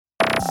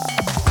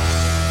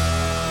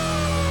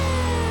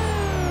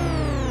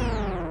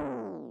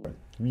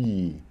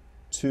3,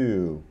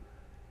 2,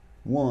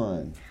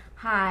 1.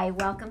 Hi,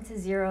 welcome to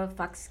Zero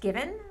Fucks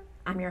Given.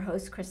 I'm your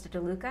host, Krista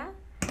DeLuca.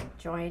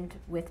 Joined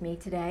with me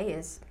today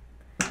is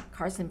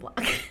Carson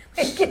Block.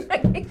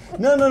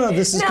 No,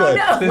 this is good.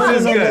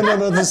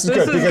 No, this is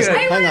good. Because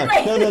hang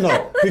on.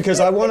 No. Because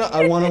I want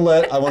to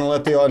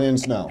let the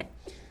audience know.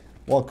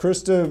 While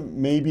Krista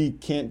maybe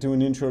can't do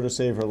an intro to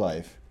save her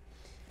life,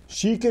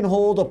 she can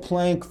hold a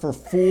plank for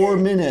 4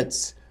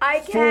 minutes. I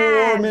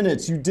can. 4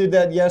 minutes. You did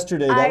that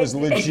yesterday. That was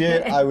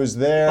legit. I was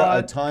there.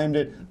 I timed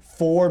it.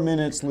 4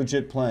 minutes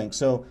legit plank.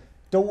 So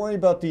don't worry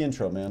about the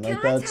intro, man. Can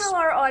I tell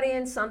our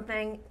audience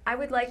something? I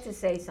would like to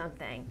say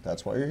something.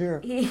 That's why you're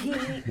here.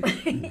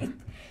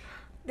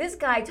 This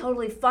guy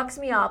totally fucks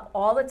me up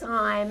all the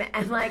time,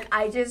 and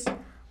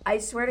I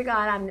swear to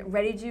God, I'm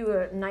ready to do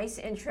a nice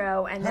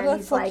intro, and How then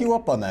did I fuck you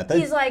up on that?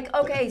 He's like,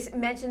 okay,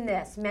 mention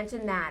this,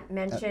 mention that,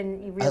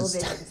 mention real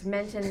visions,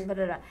 mention blah,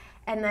 blah, blah.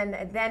 And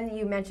then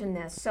you mention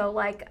this. So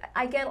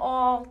I get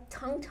all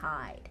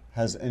tongue-tied.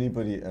 Has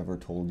anybody ever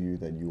told you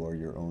that you are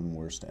your own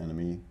worst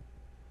enemy?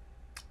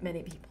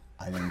 Many people.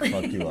 I didn't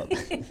fuck you up.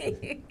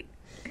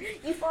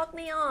 You fucked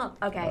me up.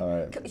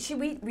 Okay. Right. Should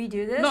we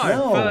redo this?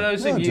 No, for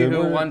those of you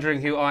who are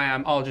wondering who I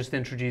am, I'll just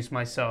introduce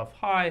myself.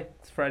 Hi,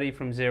 it's Freddie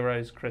from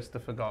Zeros.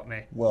 Christopher got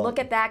me. Well, look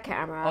at that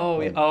camera.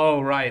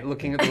 Oh, right.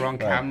 Looking at the wrong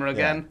camera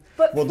again.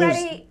 But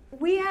Freddie,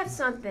 we have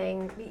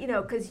something,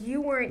 because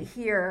you weren't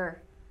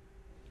here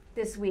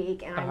this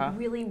week, and I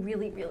really,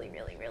 really, really,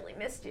 really, really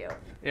missed you.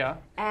 Yeah.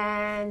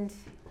 And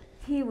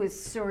he was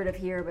sort of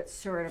here, but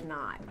sort of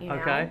not,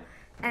 Okay.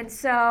 And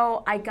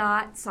so I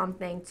got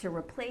something to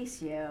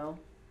replace you.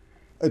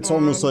 It's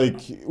almost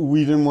like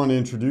we didn't want to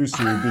introduce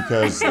you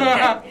because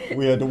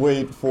we had to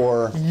wait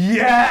for.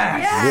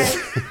 Yes.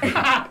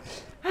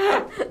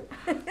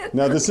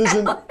 Now this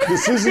isn't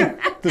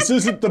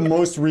the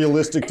most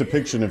realistic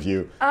depiction of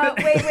you.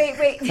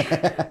 Wait.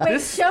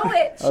 Show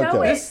it.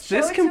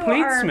 This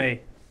completes me.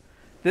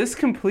 This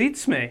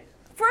completes me.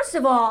 First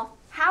of all,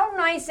 how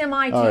nice am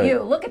I to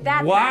you? Look at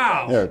that.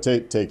 Wow. Here,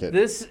 take it.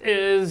 This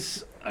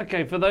is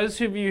okay for those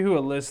of you who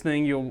are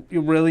listening. You're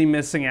really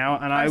missing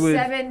out, and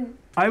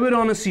I would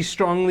honestly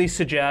strongly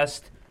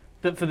suggest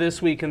that for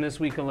this week and this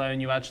week alone,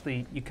 you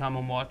come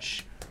and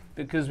watch,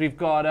 because we've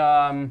got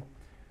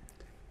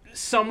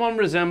someone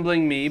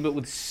resembling me, but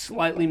with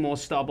slightly more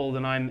stubble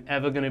than I'm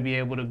ever going to be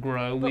able to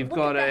grow. But we've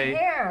got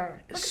a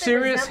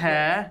serious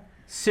hair,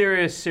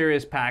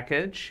 serious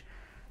package.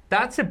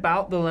 That's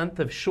about the length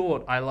of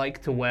short I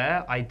like to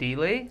wear,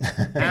 ideally.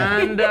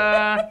 And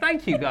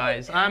thank you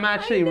guys. I'm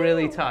actually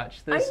really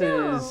touched.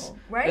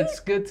 Right? It's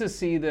good to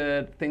see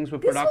that things were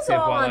productive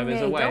while I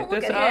was away. Don't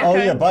look at him. Oh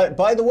yeah.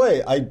 By the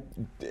way,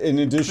 in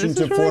addition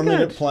to 4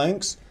 minute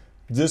planks,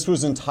 this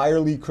was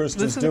entirely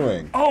Krista's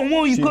doing. Oh,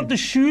 well, you've got the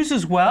shoes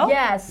as well?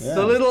 Yes. Yeah.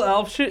 The little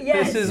elf shoe?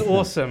 Yes. This is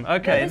awesome.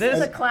 Okay, this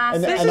is a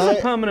classic. This is a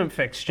permanent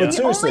fixture. But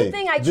The only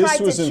thing I tried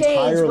to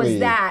change was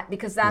that,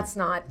 because that's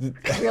not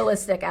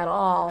realistic at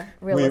all.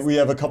 We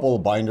have a couple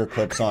of binder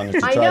clips on it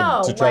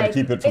to try to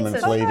keep it from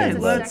inflating.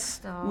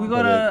 We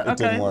gotta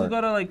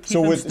keep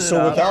it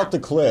So without the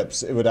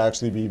clips, it would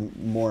actually be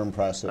more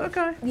impressive.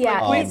 Okay.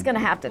 Yeah, he's gonna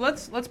have to.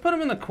 Let's put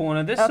him in the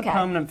corner. This is a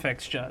permanent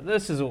fixture.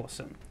 This is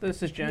awesome.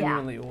 This is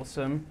genuinely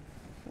awesome.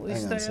 Will he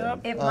stay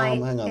up? It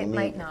might. Hang on, it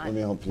might not. Let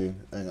me help you.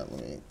 Hang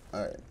on, all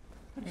right.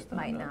 It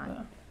might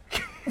not.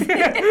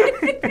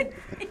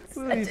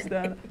 Will he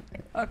stand?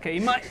 Okay,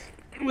 you might.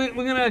 We're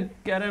gonna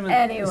get him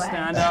and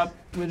stand up.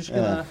 We're just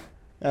gonna.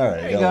 All right.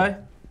 There you go.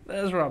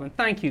 There's Robin.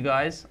 Thank you,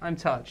 guys. I'm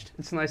touched.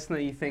 It's nice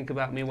that you think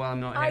about me while I'm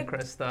not here,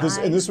 Krista.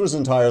 This was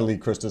entirely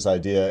Krista's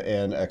idea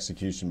and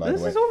execution, by the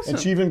way. This is awesome.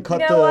 And she even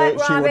cut Robin,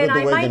 she ordered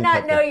the wig I might and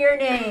not cut know your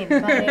name,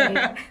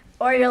 buddy,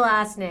 or your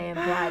last name,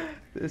 but.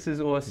 This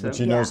is awesome. But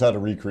she knows how to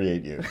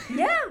recreate you.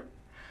 Yeah.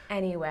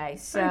 Anyway,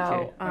 so.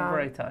 Thank you. I'm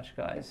very touched,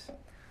 guys.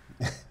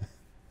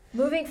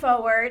 Moving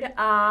forward,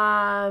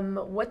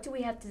 what do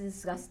we have to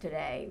discuss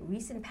today?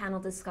 Recent panel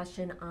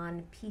discussion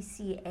on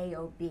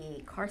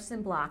PCAOB.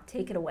 Carson Block,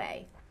 take it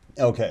away.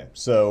 Okay,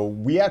 so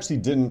we actually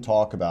didn't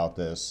talk about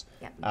this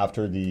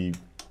after the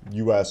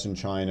U.S. and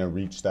China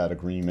reached that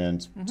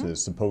agreement to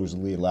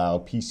supposedly allow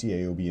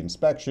PCAOB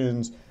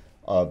inspections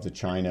of the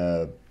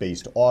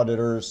China-based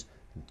auditors.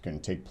 It's going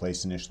to take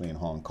place initially in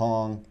Hong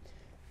Kong.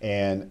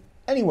 And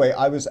anyway,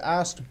 I was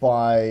asked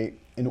by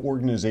an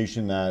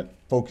organization that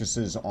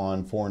focuses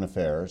on foreign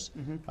affairs.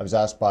 I was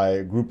asked by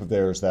a group of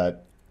theirs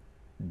that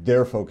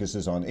their focus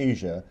is on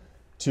Asia,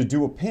 to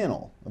do a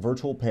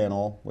virtual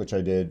panel, which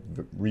I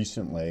did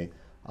recently,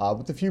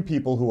 with a few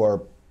people who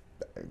are,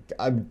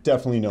 I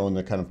definitely know in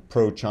the kind of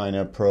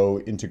pro-China,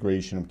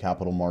 pro-integration of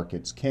capital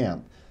markets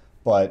camp.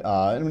 But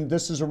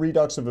this is a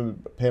redux of a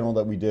panel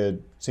that we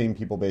did, same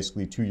people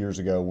basically 2 years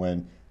ago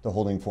when the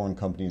Holding Foreign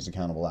Companies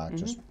Accountable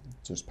Act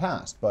just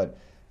passed. But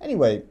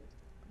anyway,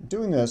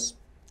 doing this,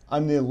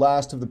 I'm the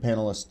last of the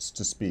panelists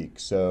to speak.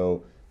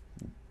 So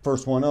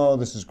first one,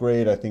 this is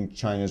great. I think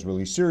China's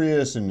really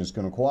serious and is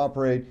going to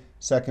cooperate.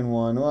 Second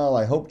one, well,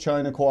 I hope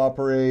China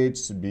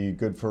cooperates. It'd be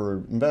good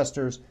for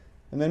investors.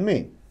 And then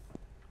me.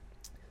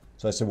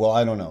 So I said, well,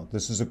 I don't know.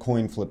 This is a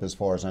coin flip as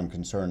far as I'm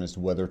concerned as to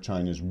whether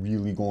China is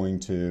really going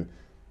to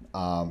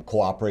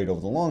cooperate over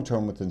the long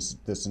term with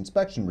this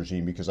inspection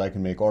regime, because I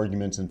can make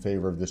arguments in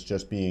favor of this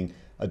just being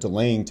a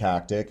delaying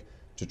tactic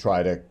to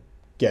try to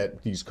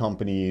get these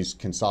companies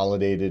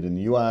consolidated in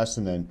the US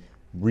and then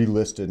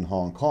relisted in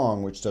Hong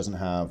Kong, which doesn't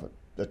have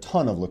a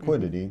ton of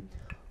liquidity,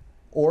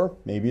 or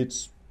maybe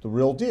it's the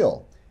real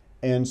deal.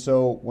 And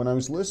so when I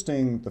was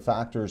listing the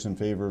factors in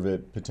favor of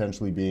it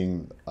potentially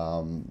being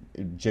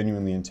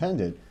genuinely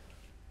intended,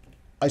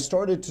 I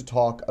started to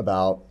talk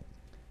about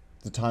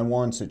the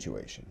Taiwan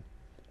situation.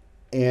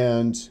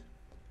 And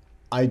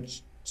I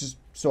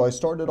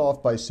started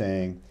off by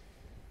saying,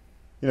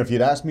 if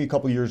you'd asked me a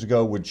couple years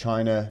ago, would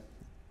China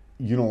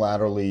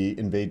unilaterally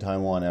invade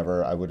Taiwan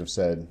ever, I would have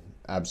said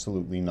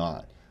absolutely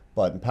not.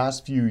 But in the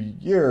past few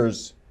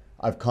years,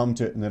 I've come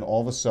to, and then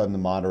all of a sudden the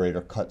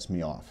moderator cuts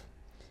me off.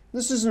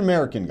 This is an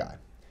American guy.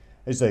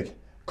 He's like,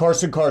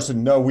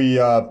 Carson, no,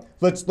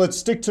 let's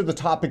stick to the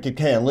topic at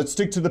hand. Let's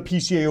stick to the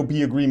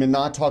PCAOB agreement,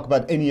 not talk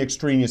about any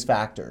extraneous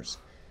factors.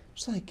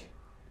 It's like,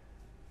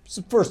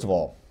 so first of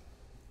all,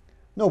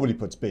 nobody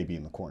puts baby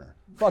in the corner.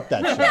 Fuck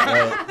that shit,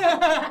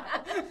 right?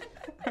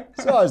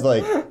 So I was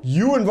like,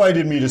 you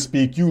invited me to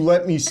speak, you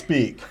let me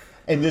speak.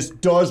 And this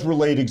does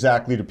relate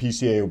exactly to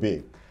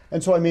PCAOB.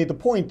 And so I made the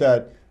point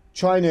that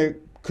China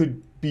could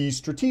be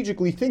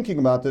strategically thinking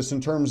about this in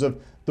terms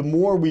of the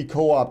more we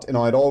co-opt, and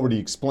I'd already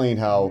explained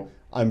how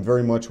I'm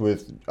very much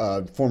with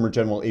former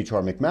General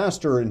H.R.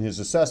 McMaster in his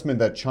assessment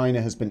that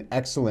China has been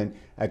excellent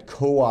at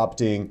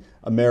co-opting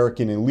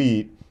American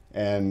elite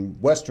and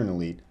Western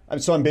elite.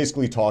 So I'm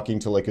basically talking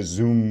to like a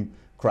Zoom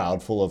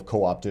crowd full of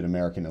co-opted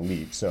American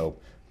elite. So,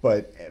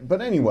 but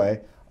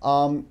anyway,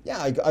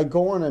 I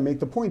go on and make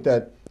the point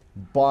that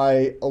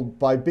by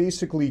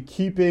basically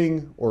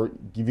keeping or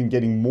even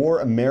getting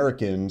more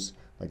Americans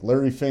like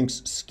Larry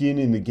Fink's skin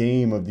in the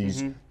game of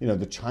these,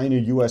 the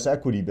China-U.S.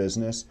 equity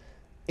business,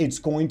 it's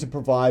going to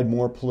provide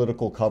more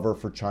political cover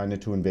for China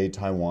to invade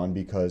Taiwan,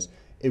 because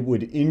it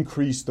would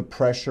increase the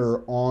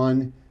pressure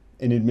on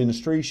an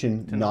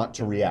administration not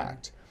to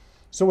react.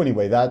 So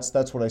anyway,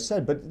 that's what I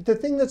said. But the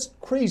thing that's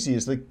crazy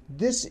is like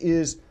this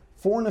is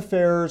foreign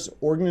affairs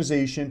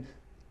organization,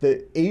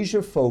 the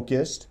Asia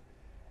focused,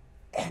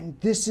 and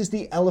this is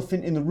the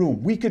elephant in the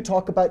room. We could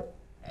talk about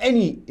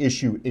any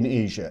issue in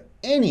Asia,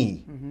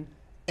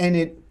 and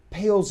it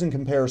pales in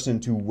comparison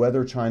to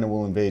whether China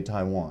will invade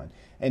Taiwan.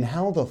 And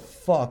how the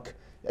fuck,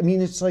 I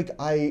mean, it's like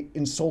I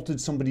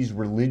insulted somebody's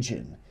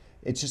religion.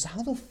 It's just,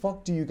 how the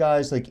fuck do you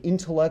guys like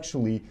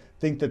intellectually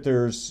think that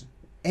there's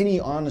any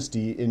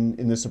honesty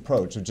in this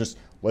approach of just,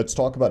 let's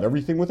talk about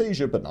everything with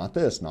Asia, but not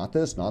this, not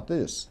this, not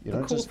this.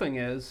 The cool thing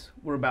is,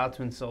 we're about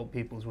to insult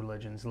people's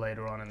religions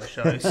later on in the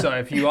show. So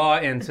if you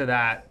are into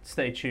that,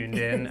 stay tuned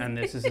in, and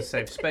this is a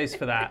safe space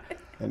for that.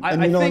 And I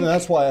think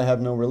that's why I have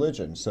no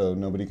religion, so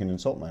nobody can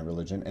insult my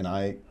religion, and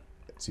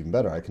it's even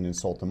better, I can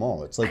insult them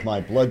all. It's like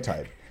my blood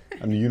type.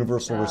 I'm the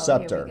universal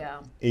receptor,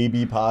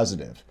 AB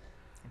positive.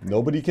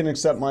 Nobody can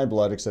accept my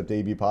blood except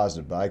AB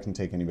positive, but I can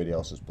take anybody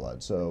else's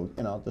blood. So,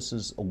 this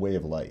is a way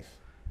of life.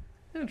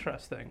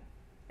 Interesting.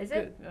 Is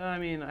it? I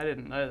mean, I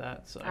didn't know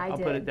that, so I'll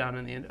put it down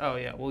in the end. Oh,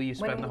 yeah. Well, you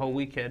spent the whole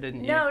week here,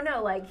 didn't you?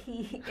 No, like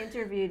he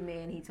interviewed me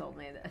and he told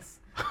me this.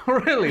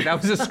 Really?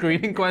 That was a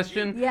screening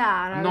question?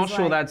 Yeah. And I'm not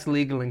sure that's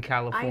legal in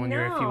California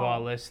if you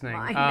are listening.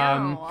 I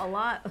know, a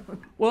lot.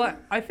 Well,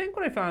 I think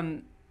what I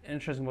found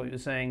interesting what you were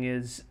saying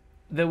is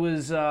there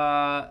was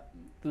an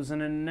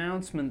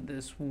announcement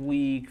this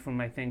week from,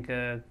 I think,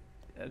 a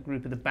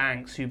group of the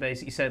banks who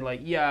basically said,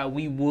 like, yeah,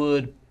 we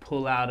would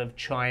pull out of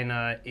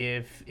China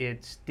if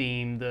it's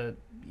deemed that,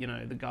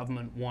 the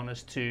government want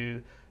us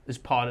to as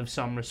part of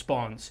some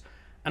response.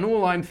 And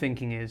all I'm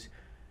thinking is,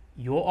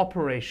 your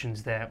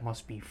operations there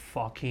must be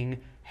fucking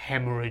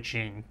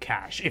hemorrhaging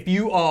cash. If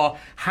you are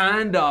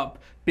hand up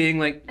being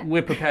like,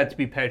 we're prepared to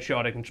be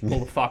patriotic and just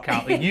pull the fuck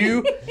out, like,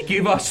 you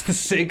give us the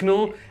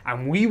signal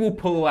and we will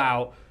pull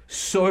out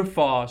so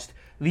fast.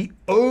 The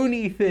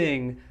only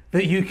thing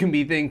that you can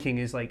be thinking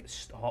is like,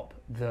 stop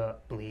the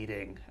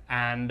bleeding.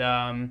 And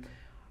I'm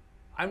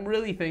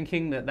really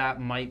thinking that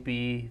might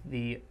be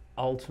the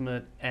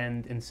ultimate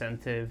end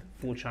incentive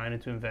for China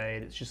to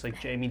invade. It's just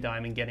like Jamie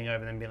Dimon getting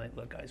over them and being like,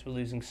 look guys, we're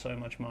losing so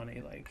much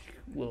money. Like,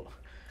 we'll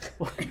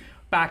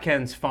back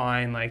end's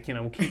fine. Like,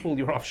 we'll keep all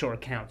your offshore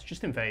accounts.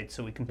 Just invade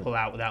so we can pull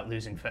out without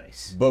losing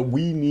face. But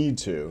we need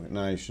to, and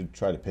I should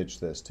try to pitch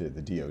this to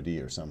the DOD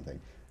or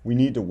something, we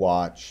need to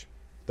watch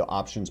the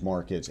options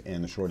markets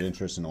and the short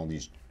interest in all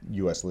these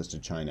U.S.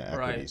 listed China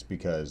equities,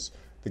 because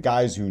the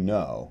guys who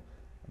know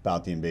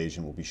about the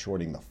invasion will be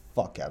shorting the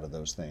fuck out of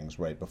those things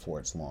right before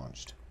it's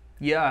launched.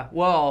 Yeah,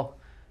 well,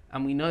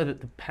 and we know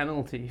that the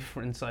penalty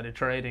for insider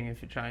trading,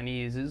 if you're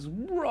Chinese, is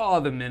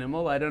rather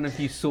minimal. I don't know if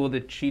you saw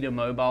the Cheetah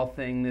Mobile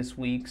thing this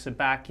week. So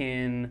back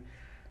in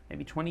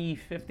maybe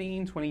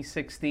 2015,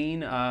 2016,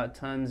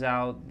 turns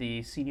out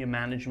the senior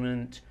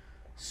management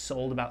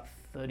sold about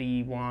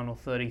 $31 or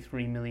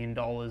 $33 million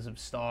of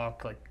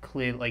stock.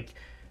 Like,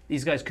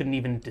 these guys couldn't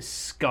even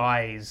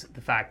disguise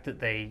the fact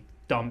that they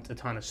dumped a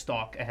ton of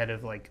stock ahead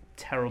of like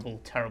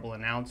terrible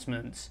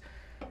announcements.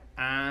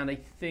 And I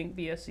think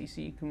the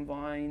SEC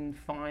combined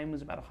fine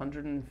was about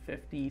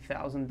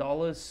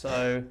 $150,000.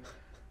 So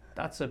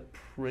that's a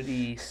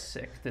pretty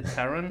sick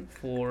deterrent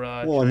for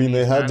well, I mean,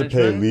 they had to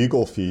pay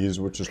legal fees,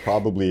 which is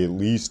probably at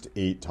least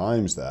 8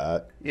 times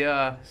that.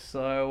 Yeah,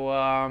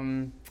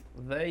 so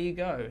there you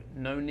go.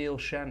 No Neil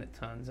Shen, it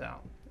turns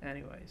out.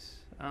 Anyways,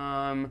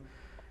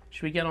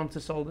 should we get on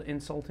to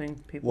insulting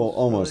people? Well,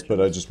 almost,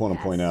 but I just want to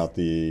point out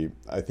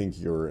I think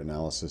your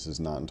analysis is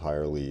not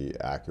entirely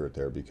accurate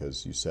there,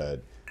 because you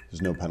said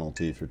there's no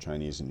penalty for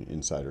Chinese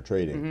insider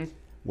trading. Mm-hmm.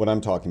 What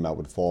I'm talking about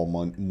would fall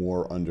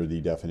more under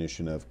the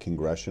definition of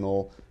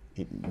congressional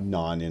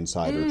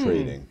non-insider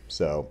trading.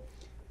 So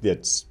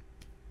it's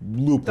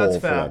loophole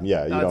for them.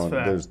 Yeah, you don't.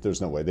 Fair.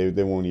 There's no way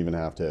they won't even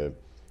have to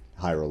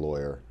hire a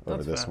lawyer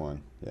over this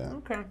one. Yeah.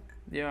 Okay.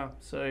 Yeah.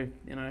 So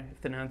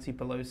if the Nancy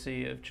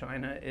Pelosi of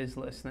China is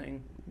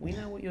listening, we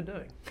know what you're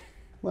doing.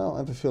 Well, I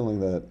have a feeling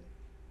that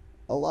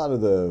a lot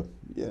of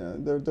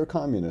they're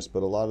communists,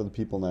 but a lot of the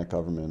people in that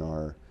government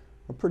are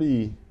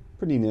pretty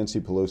Nancy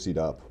Pelosi'd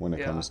up when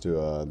it comes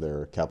to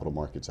their capital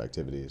markets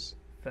activities.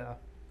 Fair.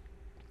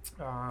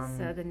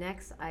 So the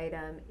next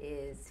item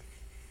is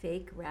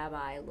fake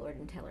rabbi Lord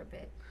and Taylor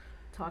bid.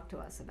 Talk to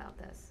us about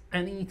this.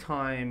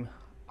 Anytime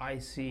I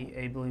see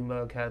a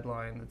Bloomberg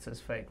headline that says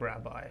fake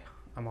rabbi,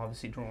 I'm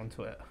obviously drawn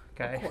to it.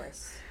 Okay. Of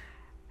course.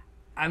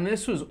 And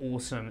this was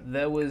awesome.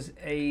 There was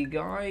a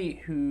guy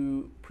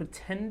who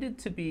pretended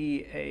to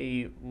be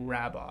a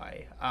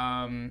rabbi.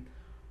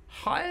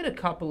 Hired a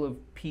couple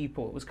of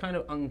people. It was kind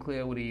of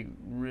unclear what he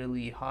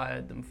really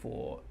hired them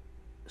for.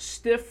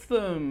 Stiffed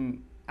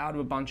them out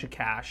of a bunch of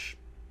cash.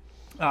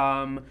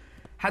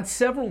 Had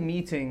several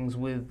meetings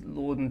with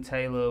Lord and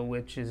Taylor,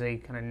 which is a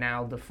kind of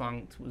now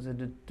defunct, was it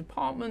a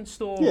department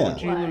store or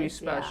jewelry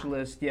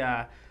specialist?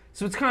 Yeah.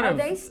 So it's kind of... Are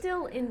they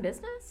still in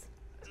business?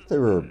 They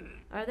were...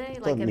 Are they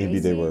like a maybe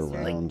Macy's they were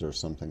around or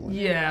something like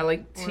that. Yeah,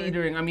 like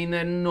teetering. I mean,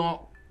 they're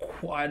not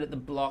quite at the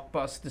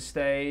Blockbuster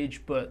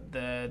stage, but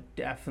they're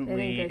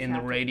definitely in the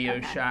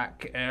Radio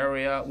Shack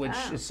area, which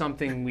is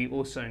something we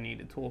also need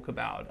to talk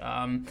about.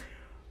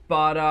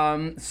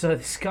 So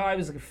this guy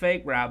was like a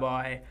fake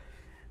rabbi.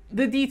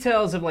 The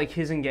details of like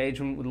his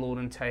engagement with Lord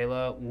and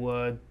Taylor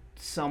were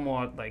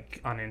somewhat like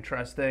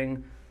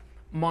uninteresting.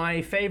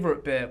 My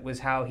favorite bit was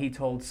how he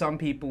told some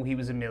people he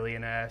was a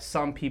millionaire,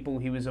 some people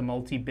he was a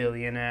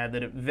multi-billionaire,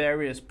 that at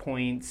various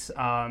points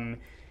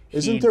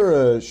isn't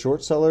there a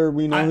short seller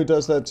we know who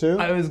does that too?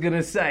 I was going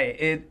to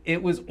say,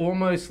 it was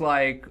almost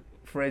like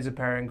Fraser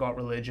Perry Got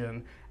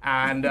Religion.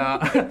 And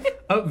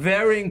at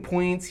varying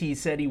points, he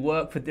said he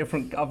worked for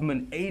different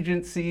government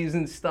agencies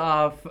and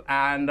stuff.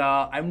 And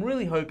I'm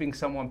really hoping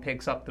someone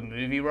picks up the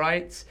movie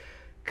rights,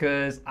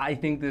 because I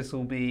think this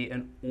will be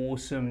an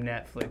awesome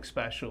Netflix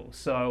special.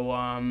 So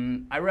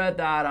I read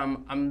that.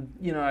 I'm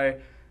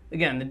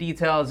again, the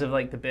details of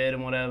like the bid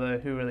and whatever,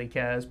 who really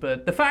cares?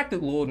 But the fact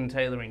that Lord and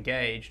Taylor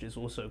engaged is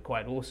also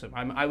quite awesome.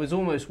 I was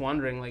almost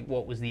wondering like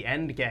what was the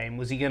end game?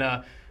 Was he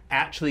gonna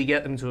actually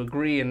get them to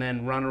agree and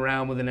then run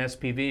around with an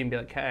SPV and be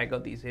like, hey, I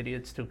got these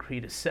idiots to agree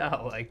to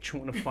sell. Like, do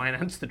you want to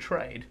finance the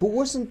trade? But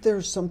wasn't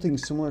there something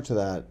similar to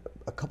that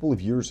a couple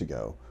of years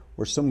ago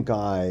where some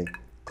guy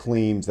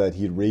claimed that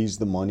he'd raised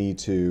the money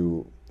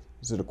to,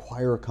 was it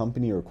acquire a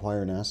company or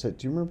acquire an asset?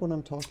 Do you remember what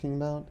I'm talking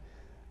about?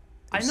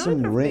 I know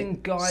there have been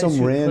guys who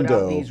put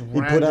out these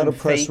random put out a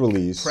press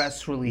release.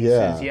 Press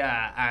releases,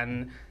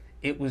 and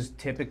it was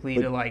typically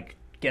to like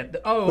get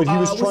the but he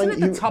was trying,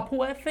 wasn't it the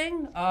Tupperware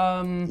thing?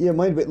 Yeah, it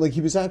might have been. Like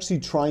he was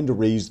actually trying to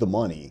raise the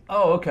money.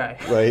 Oh, okay.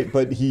 Right,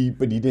 but he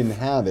didn't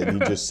have it. He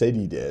just said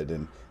he did,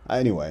 and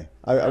anyway,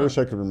 I wish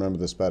I could remember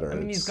this better. I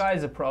mean, these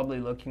guys are probably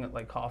looking at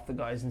like half the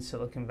guys in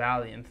Silicon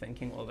Valley and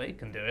thinking, well, they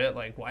can do it.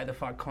 Like, why the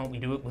fuck can't we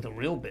do it with a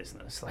real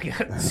business? Like,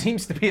 it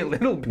seems to be a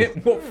little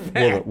bit more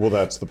fair. Well,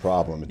 that's the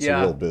problem. It's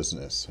a real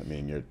business. I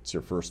mean, it's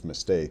your first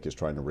mistake is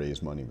trying to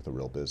raise money with a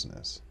real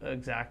business.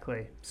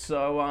 Exactly.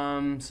 So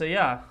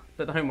yeah,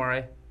 but don't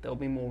worry, there'll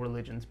be more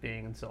religions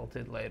being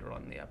insulted later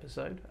on in the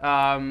episode.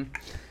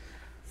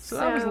 So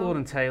that was Lord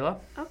and Taylor.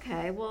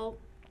 Okay, well,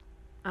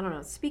 I don't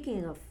know.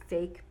 Speaking of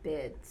fake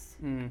bids,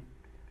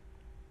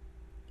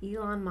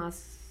 Elon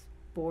Musk's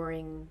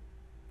boring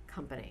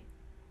company.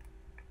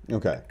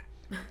 Okay.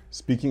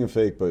 Speaking of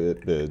fake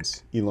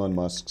bids, Elon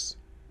Musk's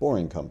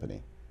boring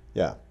company.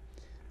 Yeah.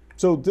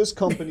 So this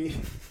company,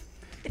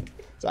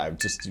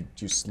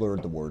 you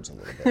slurred the words a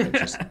little bit. I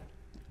just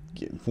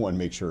want to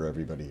make sure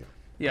everybody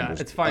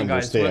it's fine,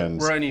 guys.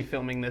 We're only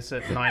filming this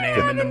at 9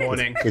 a.m. in the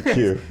morning. The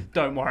cue.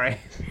 Don't worry.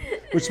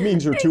 Which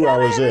means you're 2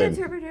 hours in.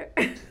 Interpreter.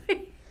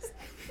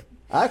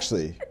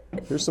 Actually,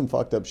 here's some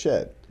fucked up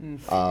shit.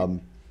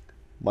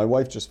 My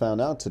wife just found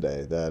out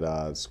today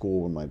that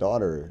school where my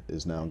daughter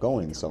is now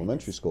going, this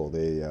elementary school,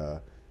 they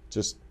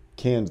just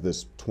canned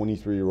this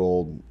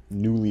 23-year-old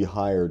newly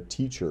hired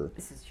teacher,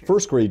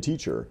 first grade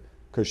teacher,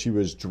 because she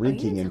was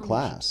drinking in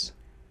class.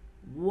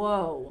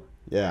 Whoa.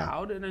 Yeah.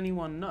 How did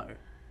anyone know?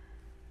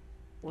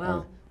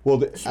 Well,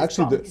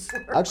 actually,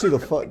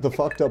 the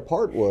fucked up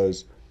part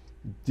was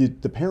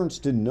the parents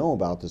didn't know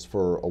about this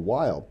for a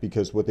while,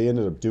 because what they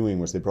ended up doing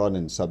was they brought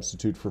in a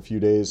substitute for a few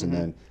days, and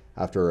then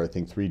after I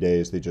think 3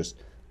 days, they just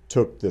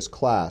took this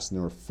class, and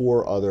there were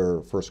 4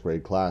 other first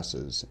grade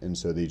classes, and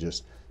so they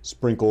just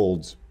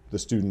sprinkled the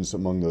students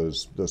among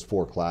those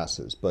 4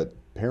 classes. But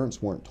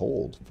parents weren't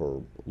told for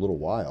a little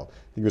while. I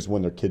think it was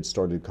when their kids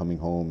started coming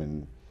home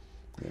and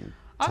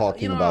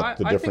talking about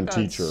the different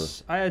teacher.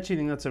 I actually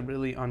think that's a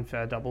really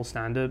unfair double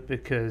standard,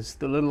 because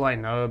the little I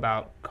know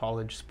about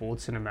college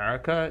sports in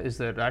America is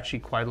that actually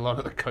quite a lot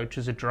of the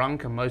coaches are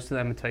drunk, and most of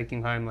them are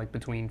taking home like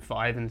between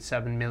 $5 and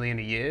 $7 million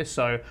a year.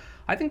 So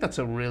I think that's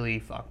a really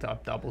fucked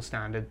up double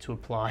standard to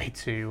apply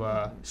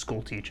to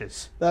school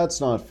teachers.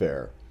 That's not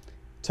fair.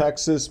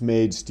 Texas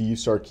made Steve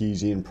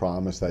Sarkisian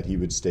promise that he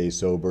would stay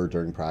sober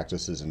during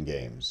practices and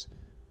games.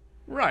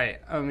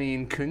 Right. I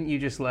mean, couldn't you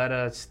just let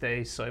her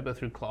stay sober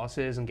through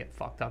classes and get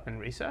fucked up in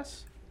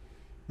recess?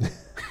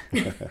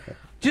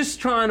 Just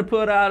trying to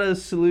put out a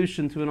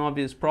solution to an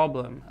obvious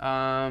problem.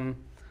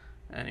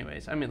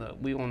 Anyways, I mean, look,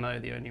 we all know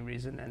the only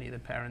reason any of the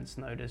parents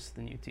noticed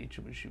the new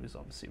teacher was she was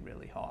obviously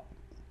really hot.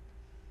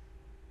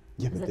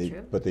 Yeah,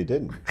 but they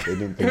didn't. They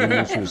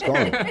knew she was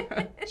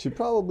gone. She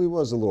probably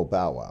was a little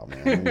bow wow,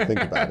 man, when you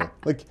think about it.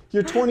 Like,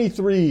 you're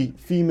 23,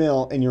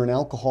 female, and you're an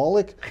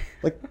alcoholic?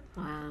 Like,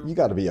 wow. You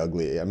got to be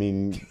ugly. I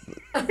mean,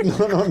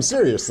 no, I'm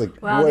serious.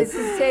 Like, wow, this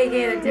is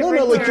taking a different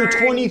turn. Like, you're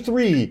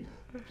 23.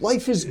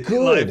 Life is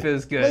good. Life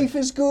is good. Life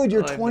is good.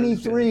 You're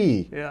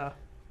 23. Yeah.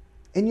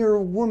 And you're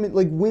a woman.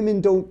 Like, women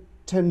don't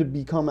tend to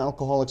become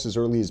alcoholics as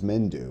early as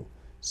men do.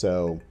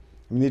 So...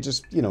 I mean, they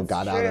just,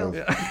 got out of...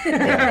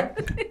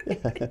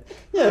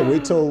 Yeah,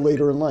 wait till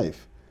later in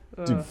life.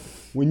 Dude,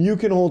 when you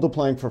can hold a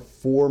plank for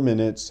 4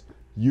 minutes,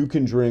 you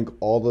can drink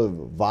all the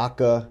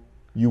vodka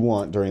you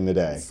want during the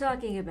day. He's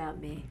talking about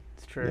me.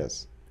 It's true.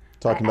 Yes.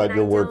 Talking about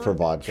your word for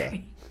vodka.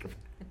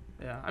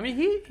 Yeah, I mean,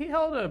 he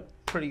held a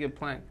pretty good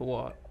plank for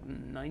what,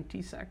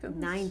 90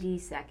 seconds? 90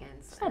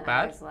 seconds. It's not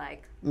bad. I was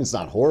like... It's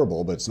not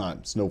horrible, but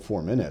it's no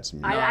 4 minutes.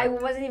 I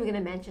wasn't even going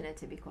to mention it,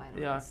 to be quite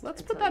honest. Yeah,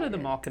 let's put that in the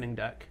marketing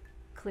deck.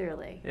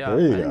 Clearly. Yeah, I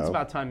think it's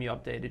about time you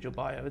updated your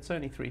bio. It's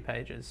only 3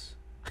 pages.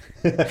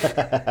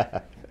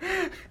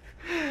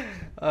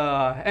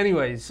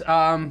 Anyways,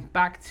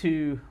 back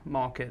to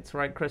markets,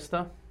 right,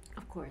 Krista?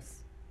 Of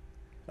course.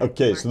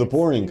 Okay, so the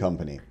Boring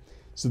Company.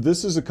 So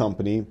this is a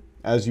company,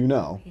 as you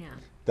know,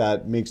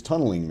 that makes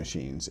tunneling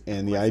machines.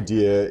 And the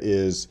idea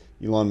is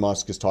Elon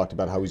Musk has talked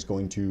about how he's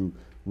going to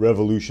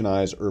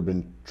revolutionize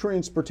urban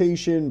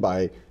transportation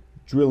by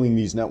drilling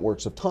these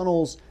networks of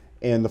tunnels.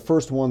 And the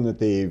first one that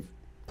they've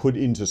put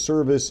into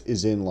service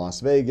is in Las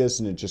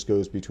Vegas, and it just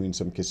goes between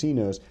some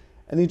casinos,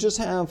 and they just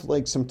have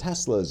like some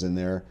Teslas in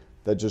there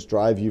that just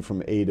drive you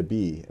from A to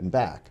B and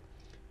back.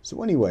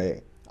 So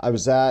anyway, I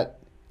was at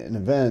an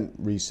event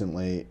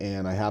recently,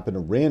 and I happened to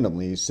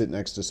randomly sit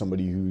next to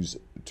somebody who's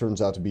turns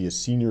out to be a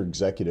senior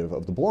executive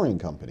of the Boring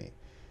Company,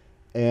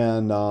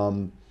 and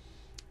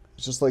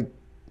it's just like,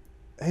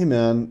 hey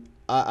man,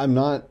 I'm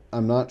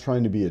not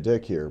trying to be a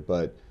dick here,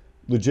 but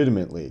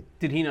legitimately.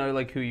 Did he know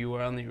like who you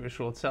were and that you were a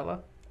short seller?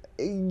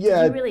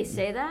 Yeah. Did you really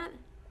say that?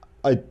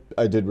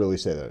 I did really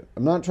say that.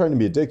 I'm not trying to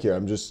be a dick here.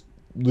 I'm just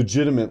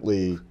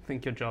legitimately... I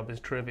think your job is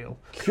trivial.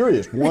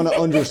 Curious. Want to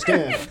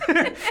understand.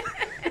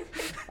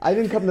 I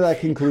didn't come to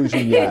that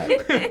conclusion yet.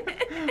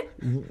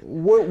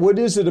 What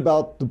is it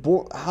about the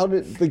board? How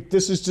did... Like,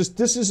 this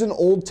is an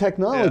old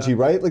technology,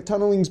 right? Like,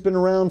 tunneling's been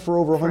around for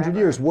over 100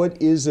 years. What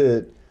is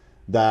it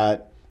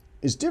that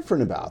is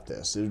different about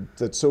this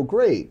that's so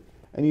great?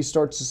 And he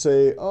starts to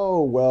say,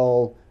 oh,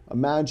 well...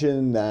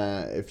 Imagine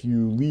that if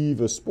you leave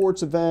a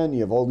sports event,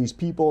 you have all these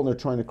people and they're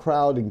trying to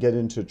crowd and get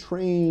into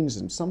trains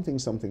and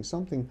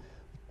something.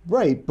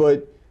 Right,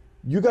 but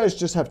you guys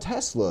just have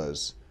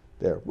Teslas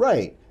there.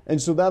 Right.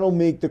 And so that'll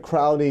make the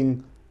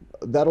crowding,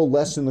 that'll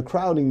lessen the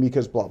crowding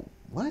because blah.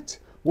 What?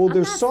 Well,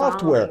 there's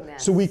software.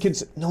 So we could,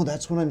 no,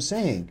 that's what I'm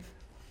saying.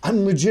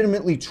 I'm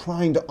legitimately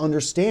trying to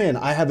understand.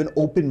 I have an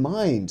open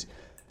mind.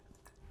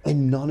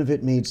 And none of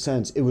it made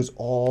sense. It was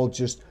all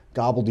just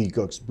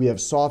gobbledygooks. We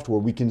have software.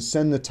 We can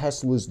send the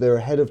Teslas there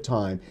ahead of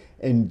time,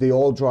 and they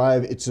all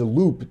drive. It's a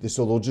loop,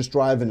 so they'll just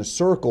drive in a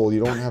circle.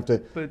 You don't have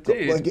to. But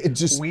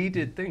dude, we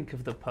did think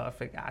of the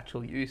perfect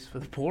actual use for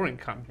the Boring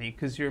Company,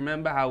 because you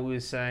remember how we were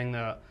saying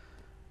that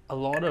a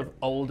lot of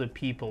older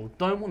people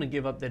don't want to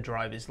give up their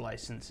driver's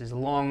licenses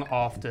long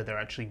after they're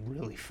actually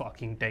really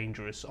fucking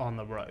dangerous on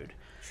the road.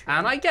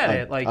 And I get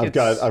it. Like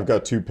I've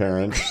got 2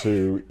 parents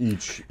who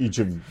each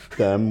of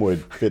them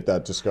would fit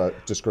that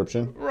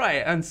description.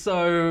 Right, and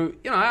so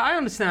I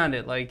understand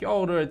it. Like you're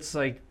older, it's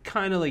like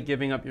kind of like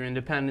giving up your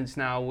independence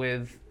now.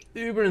 With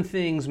Uber and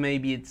things,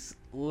 maybe it's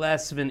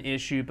less of an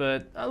issue,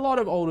 but a lot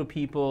of older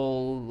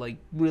people like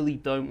really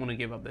don't want to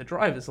give up their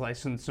driver's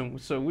license.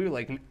 So we were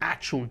like an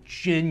actual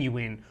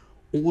genuine,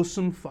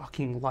 awesome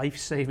fucking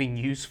life-saving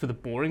use for the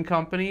Boring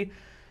Company.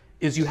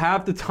 Is you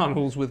have the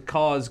tunnels with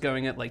cars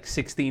going at like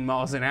 16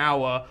 miles an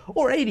hour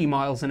or 80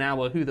 miles an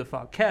hour, who the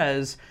fuck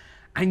cares?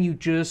 and you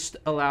just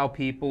allow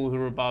people who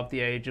are above the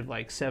age of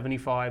like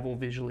 75 or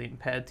visually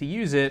impaired to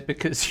use it,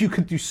 because you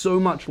could do so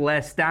much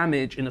less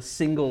damage in a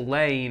single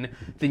lane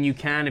than you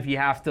can if you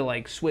have to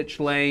like switch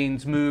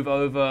lanes, move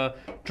over,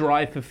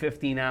 drive for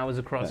 15 hours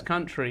across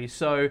country.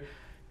 So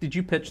did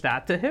you pitch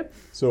that to him?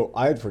 So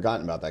I had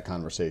forgotten about that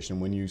conversation.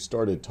 When you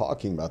started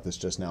talking about this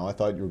just now, I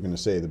thought you were going to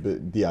say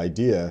the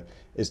idea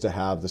is to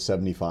have the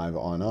 75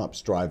 on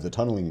ups drive the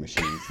tunneling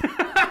machines.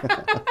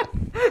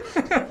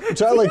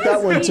 Which I like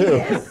that one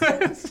too.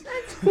 That's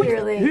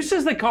clearly. Who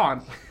says they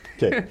can't?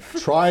 Okay,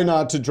 try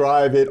not to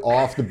drive it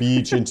off the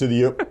beach into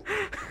the...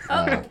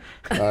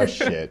 Oh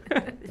shit.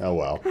 Oh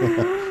well.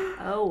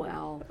 Oh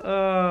well.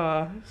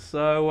 I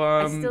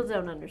still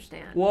don't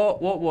understand.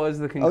 What was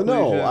the conclusion?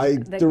 Oh no,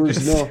 there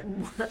was no...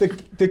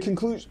 The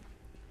conclusion...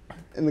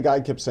 And the guy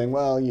kept saying,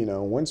 well, you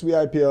know, once we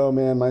IPO,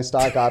 man, my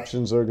stock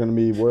options are going to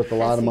be worth a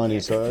lot of money.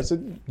 So I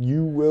said,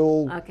 you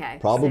will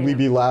probably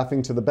be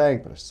laughing to the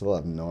bank, but I still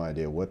have no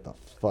idea what the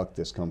fuck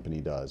this company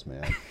does,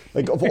 man.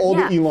 Like, of all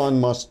the Elon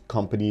Musk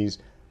companies,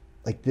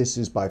 like, this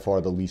is by far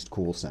the least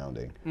cool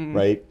sounding,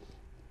 right?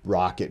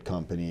 Rocket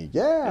company,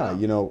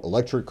 you know,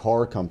 electric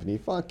car company,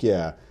 fuck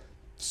yeah.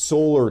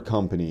 Solar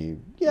company,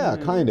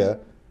 kind of.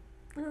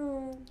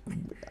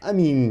 I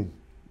mean...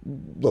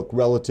 Look,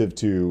 relative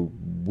to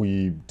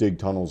we dig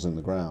tunnels in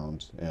the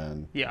ground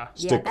and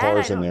stick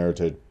cars in there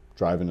to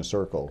drive in a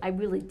circle. I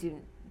really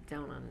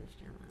don't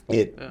understand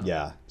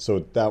that.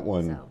 So that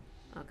one,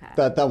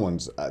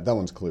 that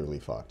one's clearly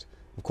fucked.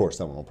 Of course,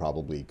 that one will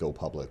probably go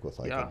public with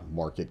like a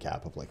market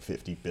cap of like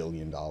 $50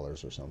 billion or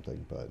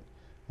something, but.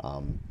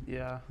 And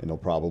they'll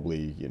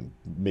probably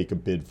make a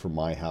bid for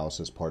my house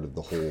as part of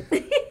the whole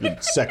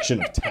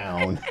section of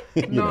town.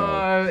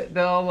 No,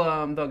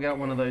 they'll get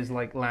one of those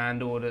like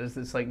land orders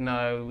that's like,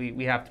 no,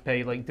 we have to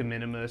pay like de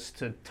minimis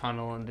to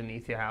tunnel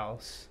underneath your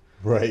house.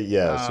 Right,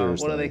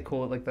 seriously. What do they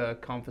call it? Like the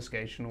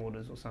confiscation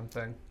orders or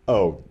something?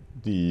 Oh,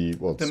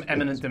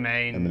 eminent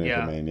domain.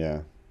 Eminent domain,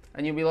 yeah.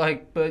 And you'll be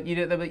like, but you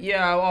did that. But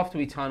after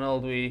we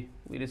tunneled, we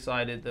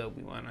decided that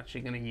we weren't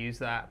actually going to use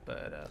that.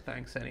 But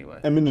thanks anyway.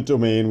 Eminent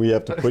domain. We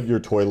have to put your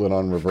toilet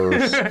on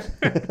reverse.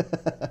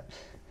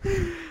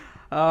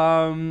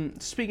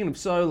 Speaking of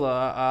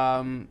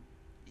solar,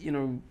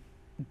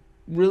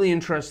 really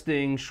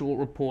interesting short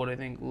report I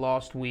think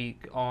last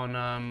week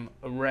on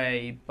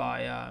Array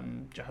by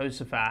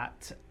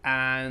Jehoshaphat,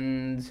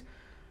 and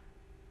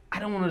I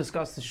don't want to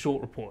discuss the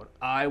short report.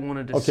 I want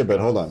to discuss. Okay, but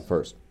hold on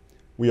first.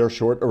 We are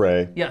short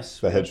Array. Yes,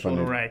 the hedge fund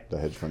Array. The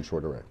hedge fund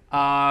short Array.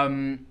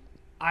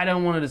 I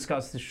don't want to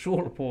discuss the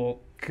short report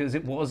because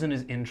it wasn't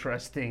as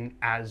interesting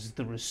as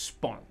the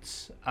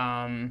response.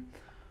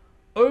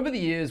 Over the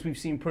years, we've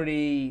seen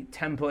pretty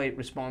template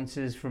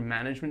responses from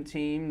management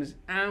teams,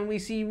 and we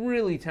see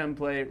really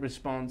template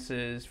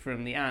responses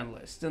from the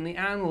analysts. And the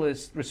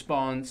analyst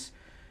response,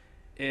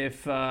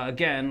 if,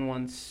 again,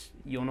 once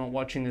you're not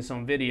watching this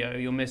on video,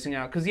 you're missing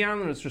out, because the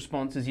analyst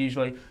response is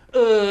usually,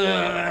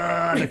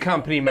 the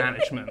company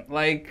management.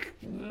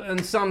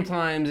 And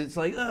sometimes it's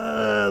like,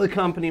 the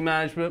company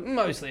management.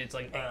 Mostly it's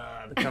like,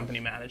 the company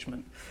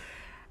management.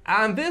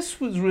 And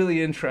this was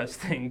really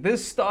interesting.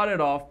 This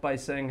started off by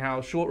saying how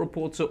short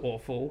reports are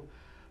awful,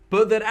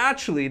 but that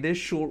actually this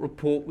short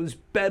report was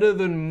better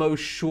than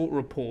most short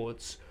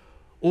reports,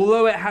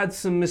 although it had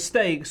some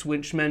mistakes,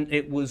 which meant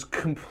it was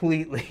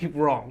completely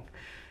wrong.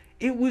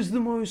 It was the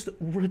most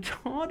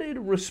retarded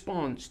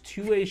response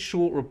to a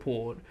short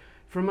report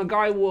from a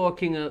guy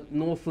working at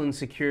Northland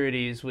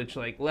Securities, which,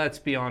 let's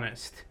be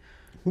honest.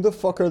 Who the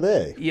fuck are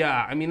they?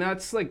 Yeah, I mean,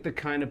 that's the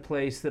kind of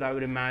place that I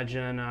would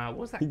imagine, what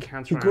was that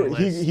cancer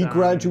analyst? He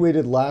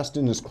graduated last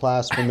in his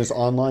class from his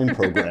online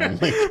program.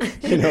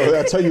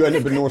 That's how you end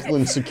up in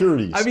Northland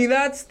Securities. I mean,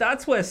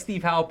 that's where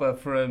Steve Halper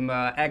from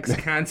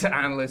ex-cancer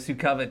analyst who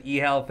covered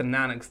eHealth and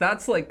Nanox,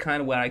 that's kind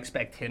of where I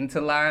expect him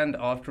to land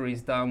after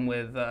he's done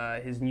with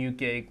his new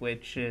gig,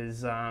 which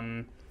is,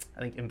 I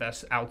think,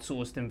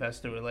 outsourced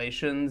investor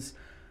relations.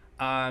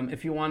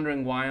 If you're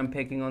wondering why I'm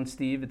picking on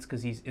Steve, it's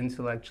because he's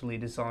intellectually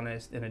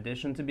dishonest in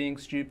addition to being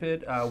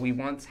stupid. We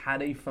once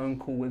had a phone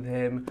call with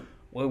him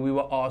where we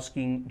were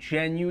asking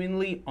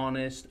genuinely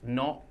honest,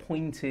 not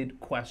pointed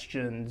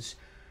questions,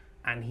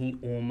 and he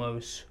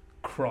almost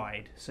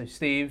cried. So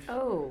Steve,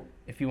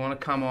 if you want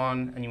to come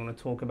on and you want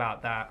to talk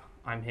about that,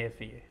 I'm here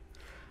for you.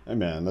 Hey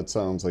man, that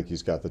sounds like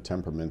he's got the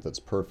temperament that's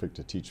perfect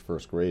to teach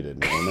first grade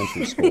in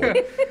elementary school.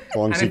 As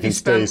long as he can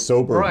stay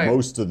sober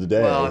most of the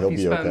day, he'll be okay. If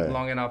he spent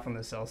long enough on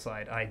the sell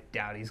side, I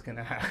doubt he's going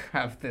to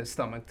have the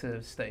stomach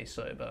to stay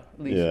sober.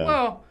 At least,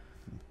 well,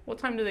 what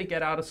time do they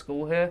get out of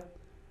school here?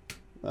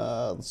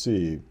 Let's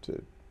see, it's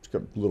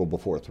a little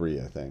before 3,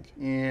 I think.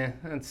 Yeah,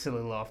 that's a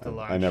little after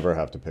lunch. I never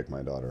have to pick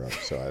my daughter up,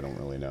 so I don't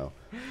really know.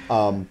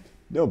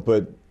 No,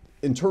 but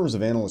in terms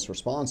of analyst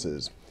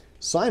responses,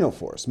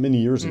 Sinoforce, many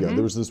years ago,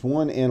 there was this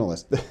one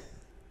analyst.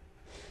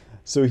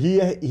 So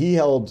he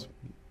held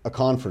a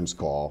conference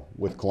call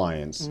with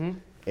clients,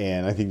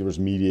 and I think there was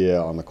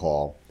media on the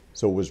call.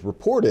 So it was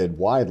reported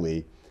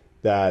widely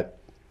that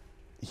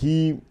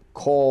he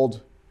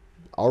called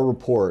our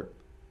report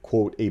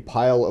quote, a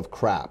pile of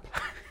crap.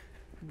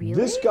 Really?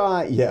 This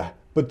guy, yeah.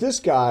 But this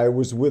guy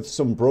was with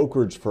some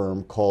brokerage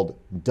firm called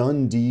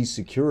Dundee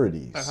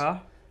Securities. Uh-huh.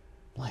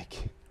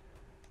 Like,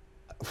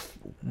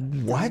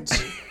 what?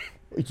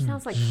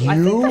 Sounds like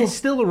I think they're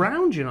still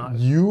around, you know.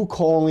 You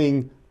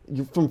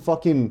from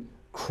fucking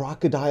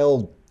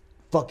Crocodile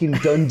fucking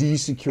Dundee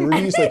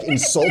Securities, like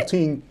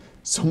insulting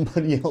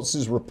somebody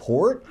else's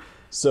report?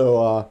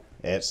 So,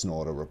 it's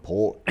not a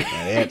report.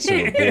 It's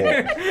a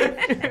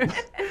report.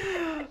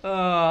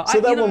 So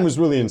that one was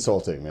really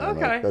insulting, man.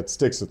 Okay. Like, that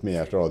sticks with me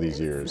after all these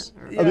years.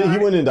 I mean, he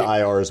went into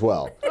IR as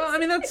well. I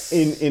mean, that's...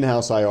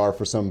 In-house IR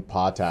for some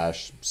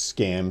potash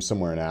scam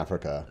somewhere in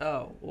Africa.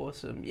 Oh,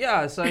 awesome.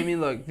 Yeah, so I mean,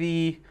 look,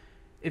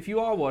 if you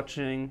are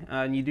watching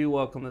and you do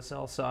work on the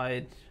sell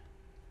side,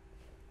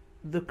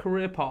 the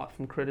career path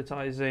from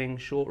criticizing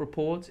short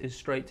reports is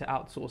straight to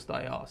outsourced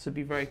IR. So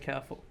be very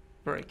careful.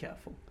 Very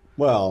careful.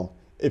 Well,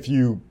 if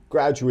you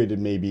graduated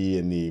maybe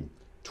in the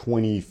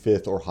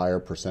 25th or higher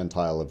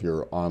percentile of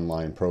your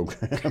online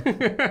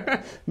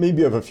program, maybe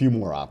you have a few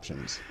more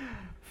options.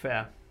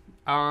 Fair.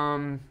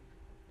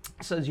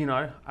 So as you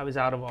know, I was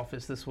out of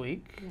office this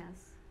week.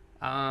 Yes.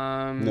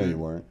 No, you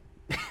weren't.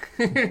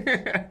 No,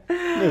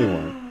 you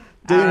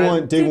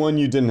weren't. Day one,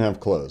 you didn't have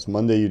clothes.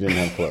 Monday, you didn't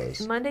have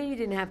clothes. Monday, you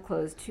didn't have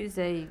clothes.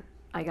 Tuesday,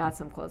 I got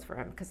some clothes for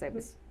him because it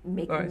was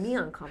making me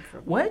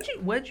uncomfortable.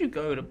 Where'd you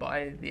go to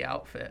buy the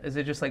outfit? Is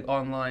it just like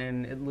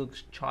online? It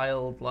looks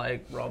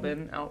childlike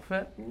Robin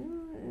outfit.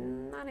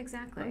 Not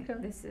exactly. Okay.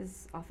 This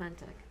is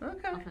authentic.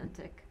 Okay.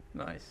 Authentic.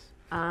 Nice.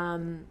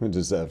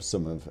 Does it have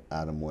some of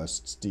Adam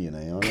West's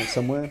DNA on it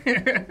somewhere?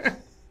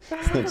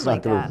 It's like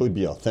not going to that. really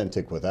be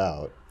authentic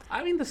without.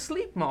 I mean, the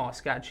sleep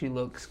mask actually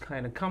looks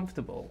kind of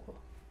comfortable.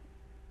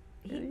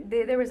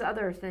 There was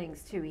other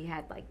things too. He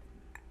had like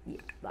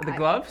The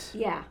gloves?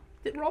 Yeah,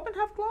 Did Robin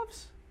have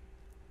gloves?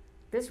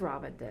 this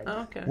Robin did.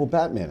 Oh, okay. Well,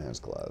 Batman has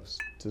gloves.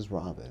 Does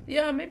Robin?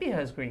 Yeah, maybe he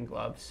has green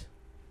gloves.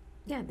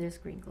 Yeah, there's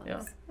green gloves.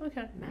 Yeah.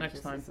 Okay. Matches Next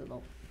time. his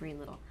little green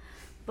little.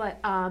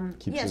 But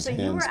Keeps yeah, his so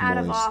you were hands out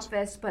of moist.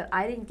 office, but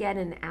I didn't get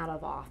an out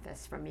of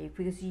office from you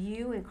because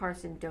you and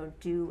Carson don't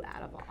do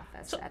out of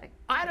office. So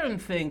I don't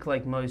think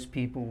like most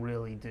people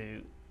really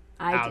do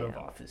out of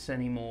office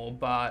anymore,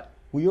 but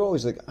Well, you're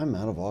always like, I'm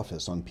out of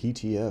office on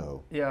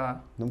PTO. yeah.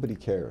 Nobody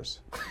cares.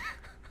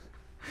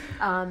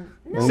 No,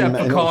 Except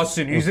for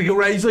Carson, he's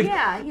like,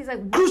 yeah, he's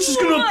like, Chris is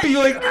gonna be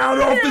like out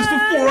of office for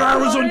 4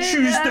 hours on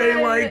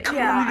Tuesday, like,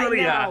 yeah, I know,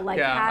 yeah, like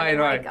yeah, I having,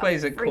 know, like, it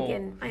plays it cool.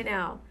 freaking, I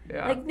know,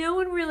 Yeah. like no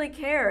one really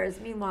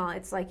cares. Meanwhile,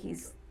 it's like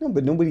he's No,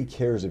 but nobody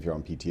cares if you're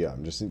on PTO.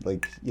 I'm just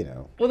like,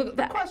 Well,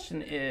 the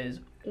question is,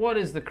 what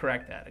is the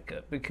correct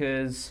etiquette?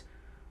 Because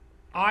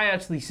I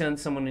actually sent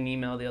someone an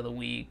email the other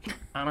week,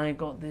 and I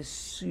got this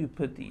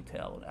super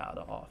detailed out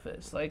of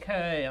office. Like,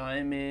 hey,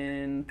 I'm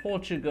in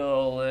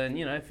Portugal, and,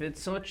 if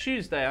it's on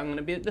Tuesday, I'm going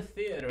to be at the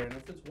theater, and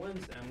if it's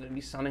Wednesday, I'm going to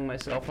be sunning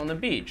myself on the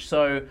beach.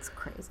 So it's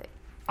crazy.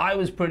 I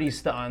was pretty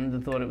stunned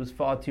and thought it was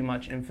far too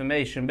much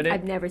information, but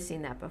I've never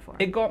seen that before.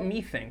 it got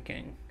me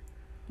thinking.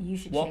 You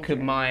should. What change could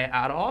it. my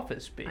out of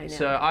office be? I know.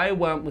 So I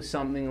went with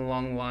something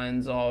along the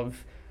lines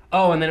of,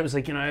 and then it was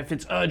like, if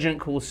it's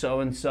urgent, call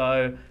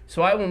so-and-so.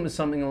 So I went with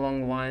something along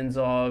the lines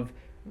of,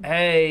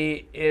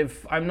 hey,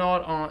 if I'm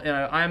not on,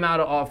 I'm out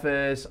of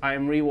office,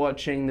 I'm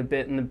rewatching The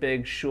Bit in The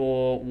Big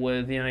Short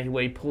with,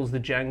 where he pulls the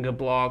Jenga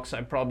blocks.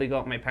 I probably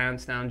got my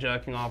pants down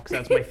jerking off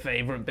because that's my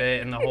favorite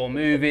bit in the whole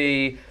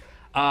movie.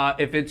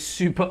 If it's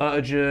super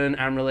urgent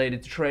and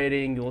related to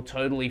trading, you're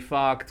totally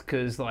fucked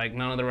because like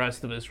none of the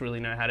rest of us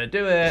really know how to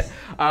do it.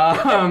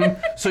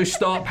 So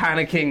stop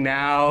panicking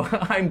now.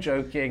 I'm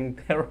joking.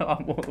 There are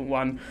more than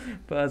one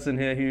person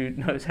here who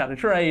knows how to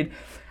trade.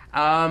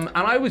 And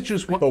I was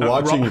just but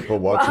watching you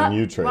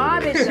trade.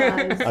 Robin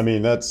does. I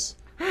mean, that's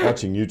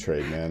watching you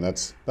trade, man.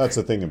 That's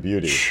a thing of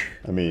beauty.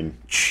 I mean,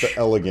 the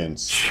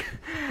elegance.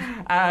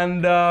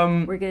 And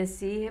We're gonna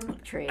see him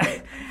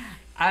trade.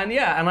 And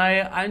yeah, and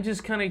I'm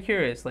just kind of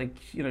curious, like,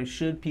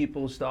 should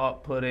people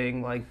start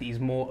putting like these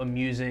more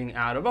amusing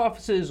out of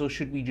offices, or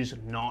should we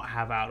just not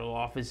have out of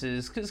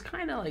offices? Because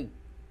kind of like,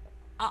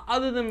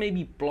 other than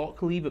maybe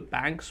block leave at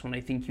banks when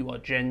I think you are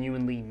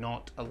genuinely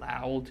not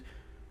allowed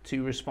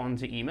to respond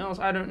to emails,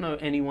 I don't know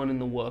anyone in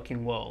the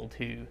working world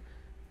who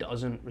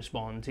doesn't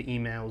respond to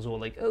emails or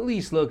like at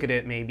least look at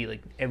it maybe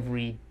like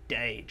every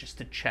day just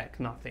to check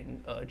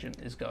nothing urgent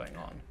is going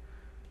on.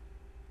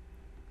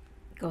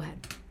 Go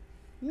ahead.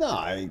 No,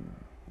 I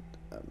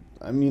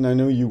mean, I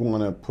know you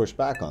want to push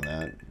back on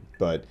that,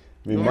 but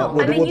I mean,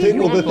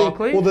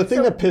 the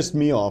thing that pissed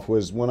me off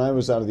was when I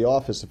was out of the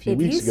office a few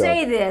weeks ago. If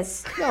you say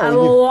this, I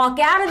will walk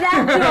out of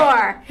that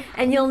door,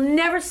 and you'll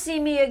never see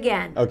me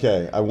again.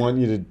 Okay, I want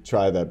you to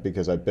try that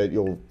because I bet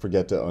you'll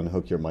forget to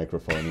unhook your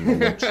microphone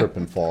and you'll trip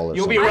and fall or something.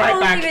 You'll be right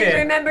back I don't even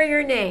remember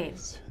your name.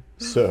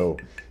 So,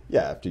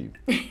 yeah, after you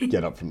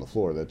get up from the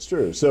floor, that's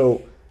true.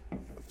 So,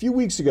 a few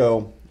weeks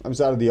ago, I was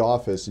out of the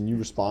office and you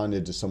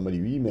responded to somebody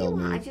who emailed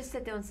me. I just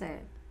said don't say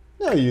it.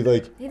 No, you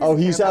like,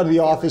 he's out of the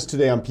office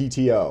today on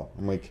PTO.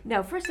 I'm like,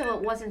 no, first of all,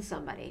 it wasn't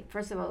somebody.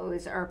 First of all, it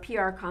was our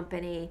PR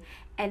company.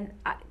 And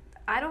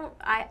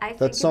think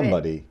that's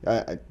somebody.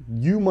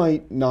 You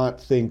might not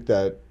think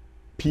that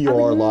PR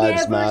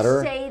lives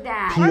matter. Say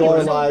that.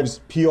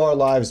 PR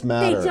lives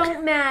matter. They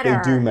don't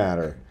matter. They do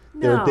matter.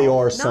 No, they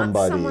are not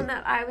somebody. Someone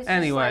that I was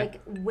Anyway.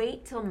 just like,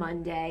 wait till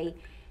Monday.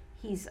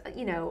 He's,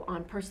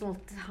 on personal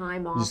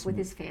time off with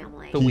his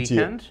family. The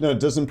weekend? No, it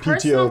doesn't PTO.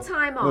 Personal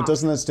time off. No,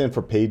 doesn't that stand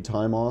for paid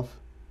time off?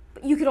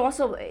 You could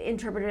also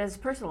interpret it as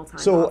personal time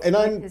So, off. and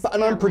with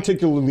I'm his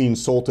particularly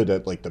insulted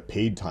at like the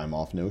paid time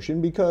off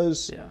notion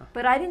because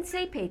But I didn't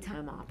say paid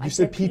time off. I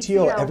said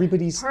PTO.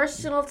 Everybody's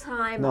personal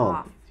time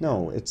off.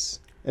 No,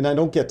 and I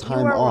don't get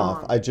time are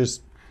off. wrong. I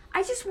just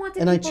wanted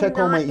and I people check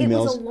all my It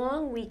was emails. a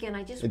long weekend.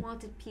 I just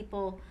wanted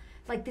people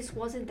like this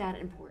wasn't that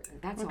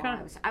important. That's all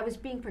I was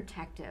being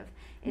protective.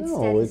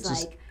 Instead, it's he's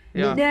just- like,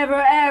 Yeah. never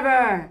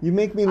ever. You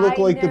make me look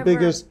like never-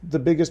 the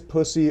biggest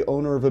pussy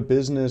owner of a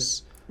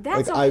business.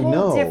 That's like, a I whole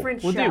know.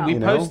 different show. Well, dude, we You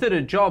know? posted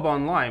a job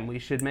online. We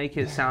should make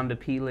it sound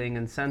appealing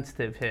and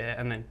sensitive here,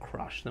 and then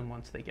crush them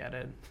once they get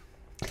it.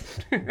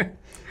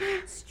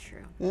 It's true.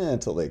 Yeah,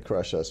 until they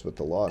crush us with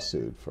the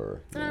lawsuit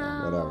for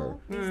whatever.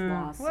 These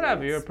lawsuits,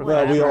 whatever, you're a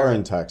Well, we Whatever. are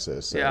in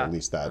Texas, so Yeah. at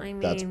least that's mean-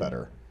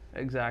 better.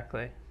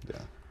 Exactly.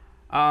 Yeah.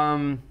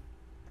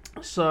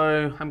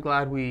 So I'm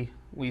glad we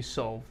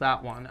solved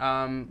that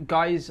one.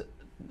 Guys,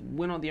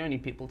 we're not the only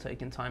people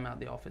taking time out of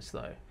the office,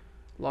 though.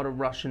 A lot of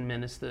Russian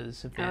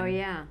ministers have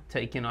been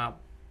taking up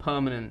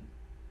permanent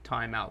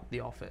time out the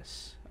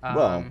office.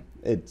 Well,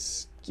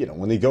 it's,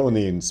 when they go and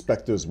they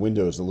inspect those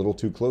windows a little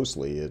too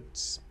closely,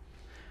 it's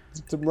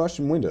the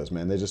Russian windows,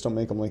 man. They just don't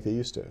make them like they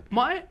used to.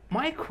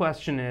 My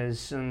question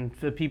is, and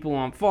for people who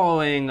aren't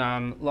following,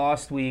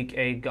 last week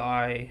a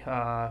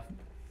guy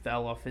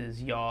fell off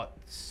his yacht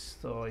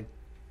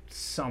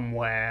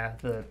somewhere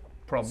that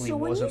probably So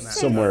when wasn't you there. say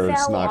Somewhere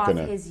it's fell not off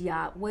gonna- his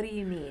yacht, what do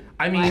you mean?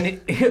 I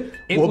mean,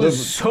 it Well,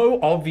 was so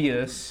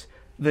obvious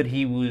that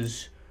he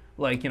was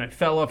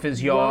fell off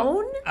his yacht.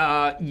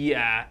 Blown?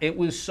 Yeah, it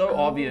was so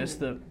obvious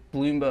that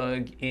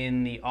Bloomberg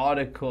in the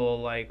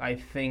article, I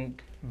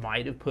think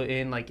might have put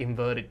in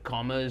inverted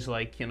commas,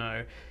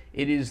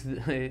 it is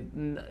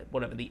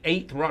the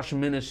 8th Russian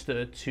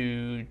minister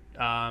to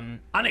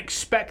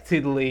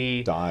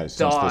unexpectedly Die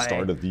since the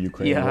start of the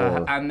Ukraine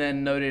war. and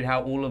then noted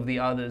how all of the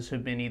others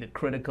have been either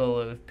critical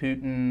of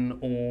Putin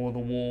or the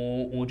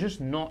war or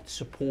just not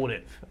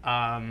supportive.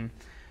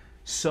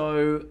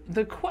 So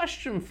the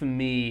question for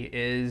me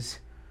is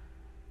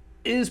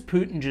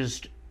Putin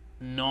just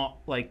not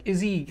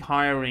is he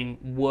hiring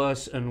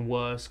worse and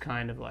worse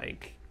kind of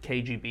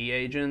KGB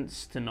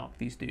agents to knock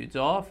these dudes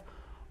off?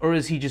 Or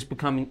is he just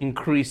becoming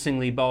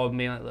increasingly bold,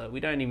 being like, look,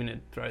 we don't even need to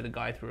throw the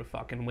guy through a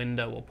fucking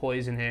window or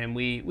poison him.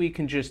 We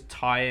can just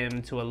tie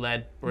him to a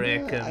lead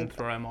brick and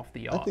throw him off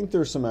the yacht. I think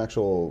there's some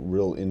actual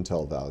real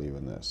intel value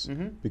in this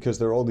because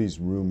there are all these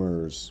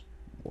rumors,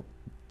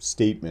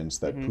 statements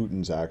that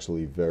Putin's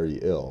actually very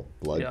ill,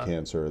 blood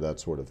cancer, that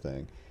sort of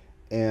thing.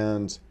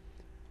 And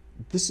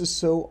this is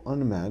so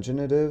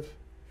unimaginative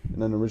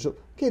and unoriginal.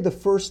 Okay, the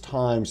first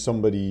time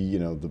somebody,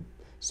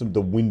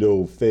 the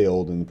window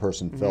failed and the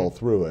person fell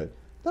through it,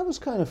 that was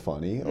kind of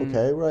funny,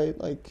 okay, right?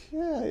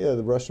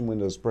 The Russian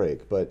windows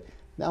break. But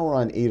now we're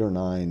on 8 or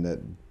 9 that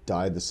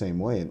died the same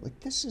way. And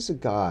this is a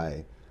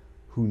guy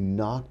who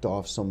knocked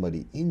off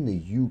somebody in the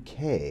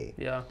UK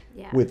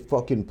with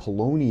fucking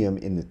polonium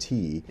in the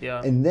tea,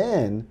 and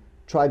then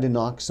tried to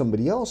knock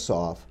somebody else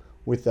off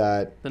with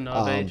that... The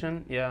nerve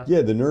agent, Yeah,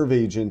 the nerve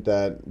agent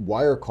that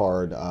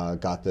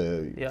Wirecard got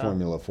the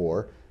formula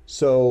for.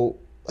 So,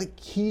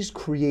 he's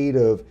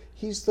creative.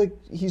 He's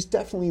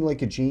definitely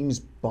a James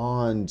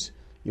Bond...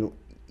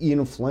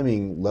 Ian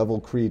Fleming level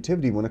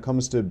creativity when it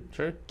comes to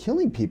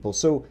killing people.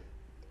 So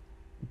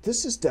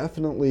this is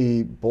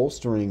definitely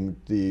bolstering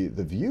the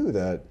view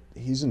that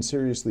he's in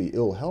seriously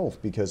ill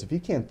health, because if he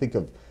can't think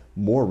of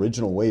more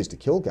original ways to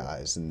kill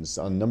guys and it's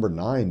on number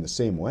 9 the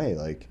same way,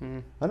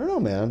 I don't know,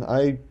 man.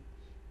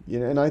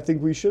 And I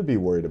think we should be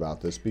worried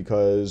about this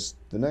because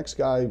the next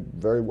guy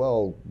very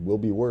well will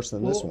be worse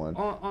than this one,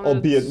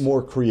 albeit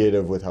more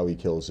creative with how he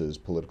kills his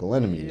political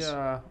enemies.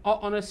 Yeah.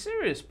 On a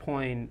serious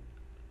point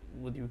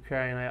with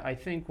Ukraine, I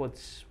think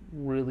what's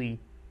really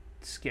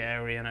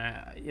scary, and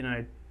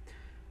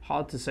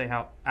hard to say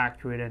how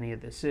accurate any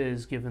of this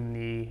is given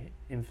the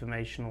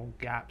informational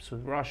gaps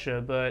with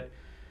Russia, but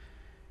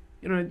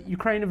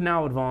Ukraine have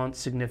now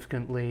advanced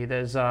significantly.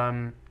 There's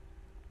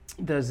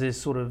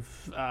this sort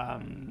of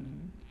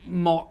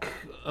mock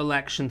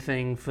election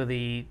thing for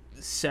the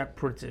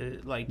separate,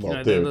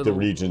 the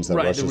regions that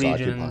Russia's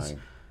occupying.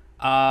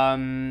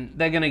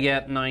 They're going to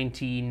get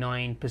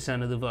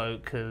 99% of the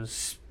vote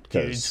because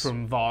dudes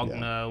from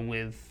Wagner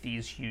with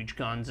these huge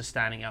guns are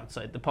standing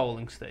outside the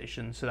polling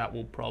station. So that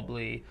will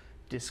probably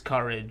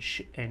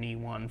discourage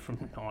anyone from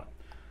not.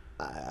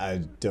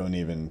 I don't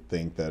even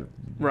think that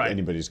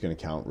anybody's going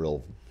to count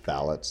real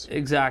ballots.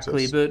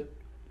 Exactly, but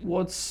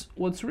what's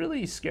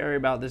really scary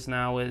about this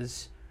now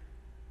is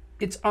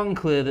it's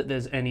unclear that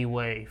there's any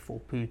way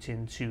for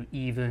Putin to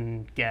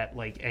even get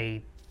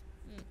a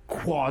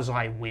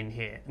quasi-win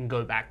here and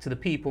go back to the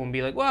people and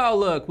be like, well,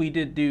 look, we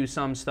did do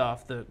some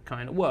stuff that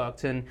kind of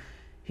worked. And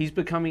he's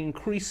becoming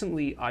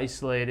increasingly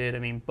isolated. I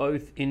mean,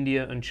 both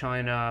India and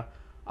China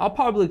are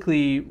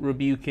publicly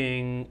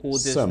rebuking or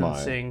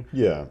distancing.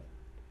 Yeah.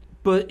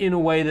 But in a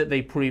way that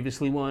they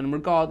previously weren't. And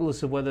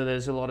regardless of whether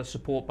there's a lot of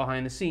support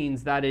behind the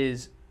scenes, that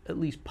is, at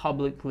least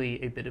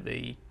publicly, a bit of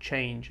a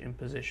change in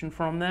position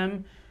from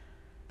them.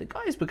 The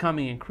guy is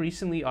becoming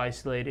increasingly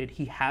isolated.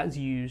 He has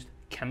used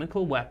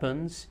chemical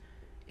weapons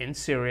in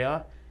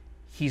Syria.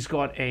 He's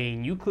got a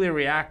nuclear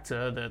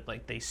reactor that,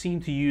 like, they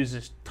seem to use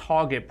as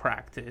target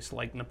practice,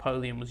 like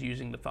Napoleon was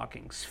using the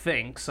fucking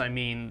Sphinx. I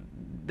mean,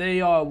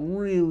 they are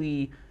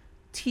really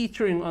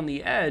teetering on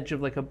the edge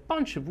of, like, a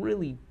bunch of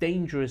really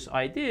dangerous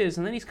ideas,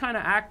 and then he's kind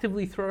of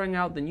actively throwing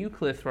out the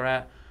nuclear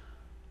threat.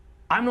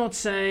 I'm not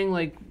saying,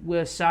 like,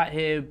 we're sat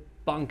here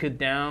bunkered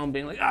down,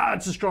 being like,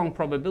 it's a strong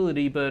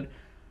probability, but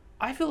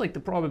I feel like the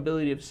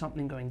probability of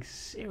something going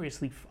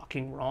seriously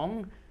fucking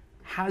wrong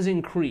has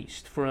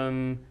increased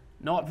from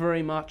not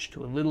very much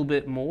to a little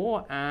bit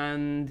more,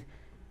 and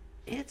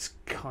it's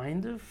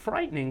kind of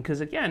frightening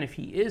because, again, if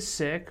he is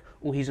sick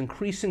or he's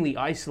increasingly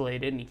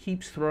isolated and he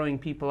keeps throwing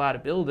people out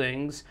of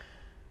buildings,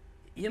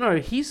 you know,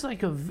 he's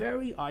like a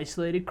very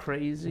isolated,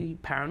 crazy,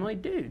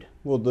 paranoid dude.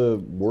 Well, the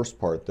worst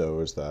part,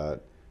 though, is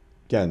that,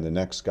 again, the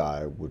next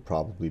guy would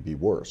probably be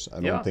worse. I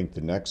don't think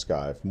the next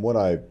guy, from what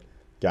I've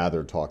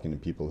gathered talking to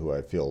people who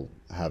I feel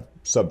have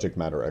subject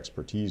matter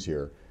expertise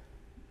here,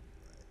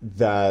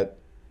 that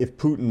if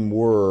Putin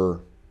were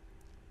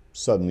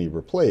suddenly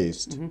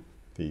replaced,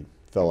 if he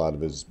fell out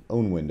of his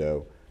own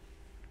window,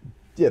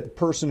 the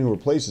person who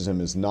replaces him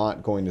is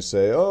not going to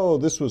say, oh,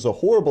 this was a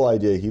horrible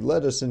idea, he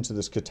led us into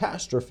this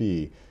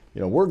catastrophe,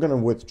 you know, we're going to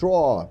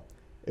withdraw.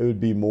 It would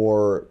be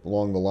more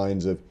along the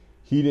lines of,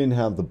 he didn't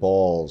have the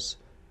balls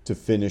to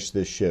finish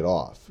this shit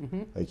off.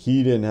 Like,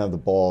 he didn't have the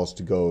balls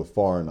to go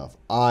far enough.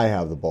 I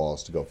have the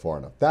balls to go far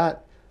enough.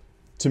 That,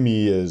 to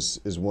me, is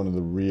one of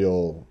the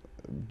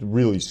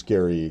really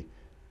scary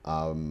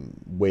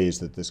ways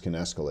that this can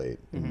escalate,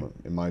 in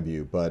my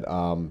view. But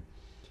I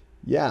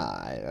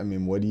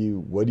mean, what do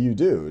you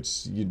do?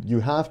 It's you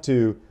have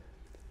to.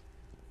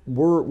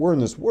 We're in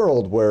this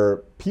world where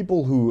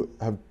people who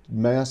have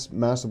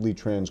massively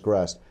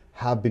transgressed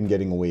have been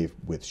getting away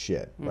with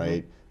shit,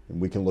 right? And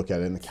we can look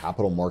at it in the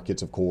capital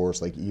markets, of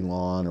course, like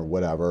Elon or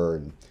whatever,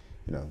 and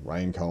you know,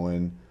 Ryan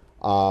Cohen.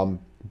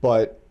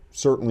 But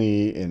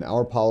certainly in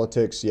our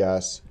politics,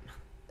 yes.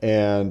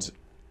 And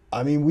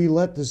I mean, we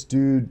let this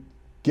dude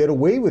get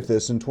away with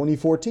this in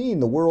 2014.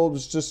 The world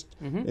was just,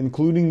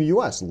 including the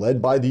U.S.,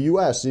 led by the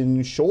U.S.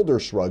 in shoulder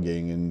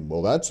shrugging, and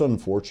well, that's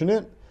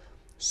unfortunate.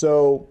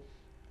 So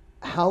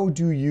how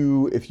do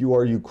you, if you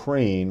are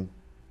Ukraine,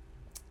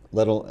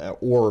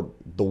 or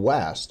the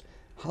West,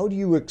 how do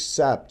you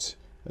accept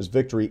as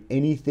victory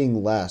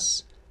anything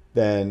less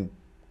than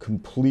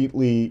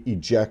completely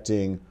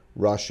ejecting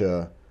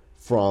Russia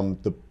from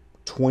the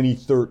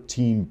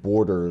 2013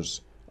 borders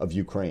of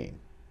Ukraine?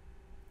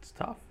 It's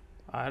tough.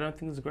 I don't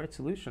think there's a great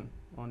solution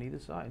on either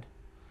side.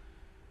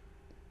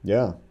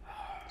 Yeah.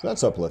 So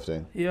that's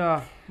uplifting.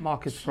 Yeah.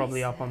 Market's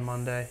probably up on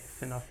Monday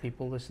if enough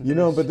people listen to this. You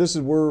know, but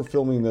we're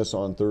filming this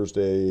on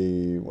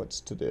Thursday,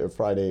 what's today?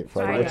 Friday.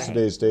 What's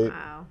today's date?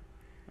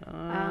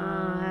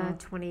 Wow.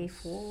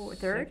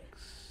 23rd?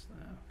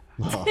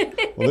 Well,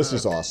 this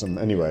is awesome.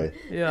 Anyway.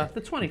 Yeah, the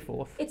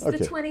 24th. It's the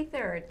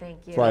 23rd,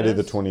 thank you. Friday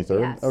the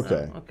 23rd? Yes.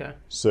 Okay. Okay.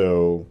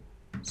 So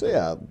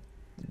yeah,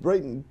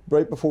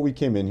 right before we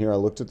came in here, I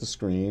looked at the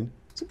screen.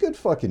 It's a good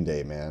fucking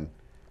day, man.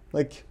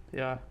 Like,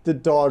 the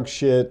dog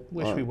shit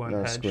on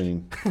our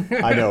screen.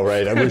 I know,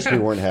 right? I wish we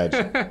weren't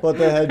hedged. But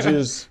the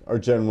hedges are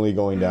generally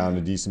going down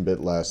a decent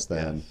bit less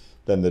than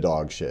the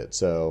dog shit.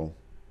 So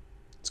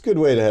it's a good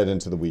way to head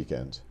into the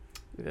weekend.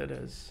 It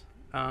is.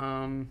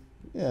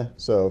 Yeah,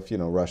 so if,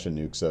 Russia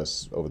nukes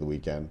us over the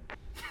weekend,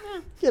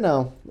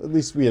 at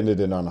least we ended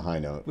it on a high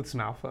note. With some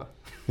alpha.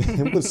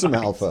 With some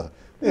alpha.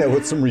 Yeah,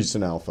 with some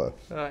recent alpha.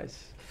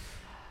 Nice.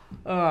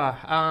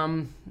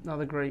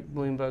 Another great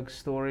Bloomberg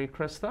story,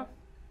 Krista.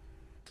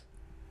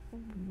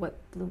 What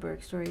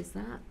Bloomberg story is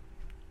that?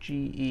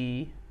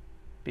 GE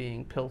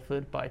being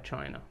pilfered by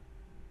China.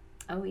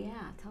 Oh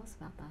yeah, tell us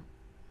about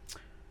that.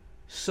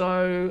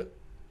 So,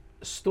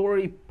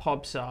 story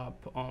pops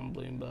up on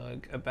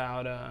Bloomberg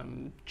about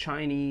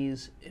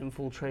Chinese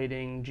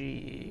infiltrating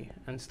GE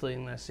and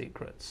stealing their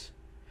secrets.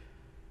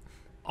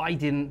 I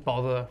didn't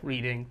bother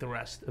reading the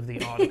rest of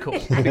the article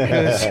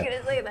because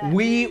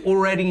we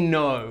already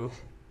know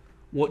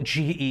what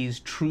GE's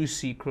true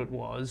secret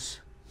was,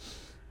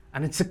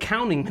 and it's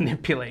accounting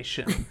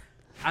manipulation.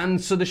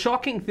 And so the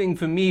shocking thing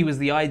for me was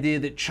the idea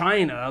that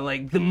China,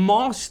 like the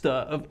master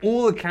of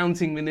all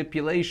accounting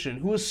manipulation,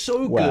 who was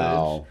so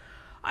good.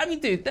 I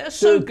mean, dude, they're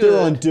so good. They're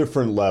on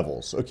different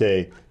levels,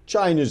 okay?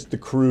 China's the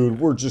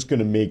crude, we're just going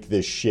to make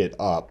this shit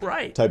up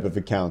type of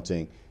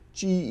accounting.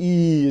 GE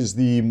is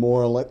the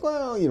more like,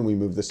 well, we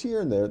move this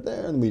here and there,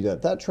 and we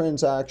did that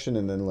transaction,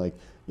 and then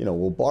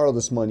we'll borrow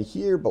this money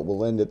here, but we'll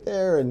lend it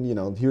there,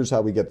 and here's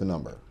how we get the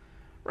number.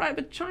 Right,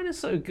 but China's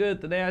so good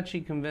that they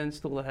actually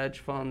convinced all the hedge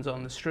funds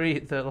on the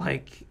street that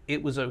like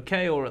it was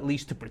okay, or at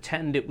least to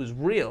pretend it was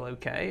real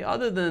okay.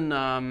 Other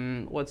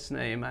than what's his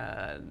name?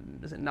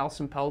 Is it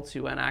Nelson Peltz,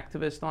 who went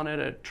activist on it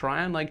at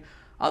Tryon? Like,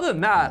 other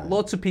than that,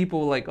 lots of people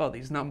were like, oh,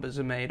 these numbers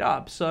are made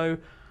up. So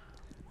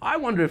I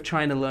wonder if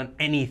China learned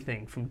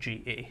anything from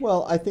GE.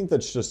 Well, I think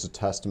that's just a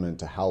testament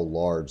to how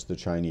large the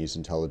Chinese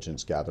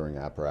intelligence gathering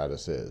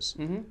apparatus is.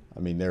 I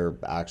mean, they're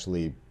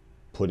actually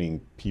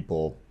putting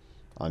people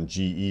on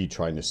GE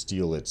trying to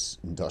steal its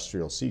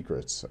industrial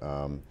secrets.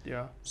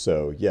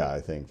 So yeah,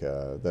 I think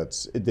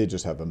they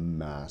just have a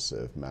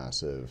massive,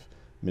 massive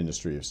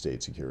Ministry of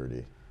State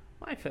Security.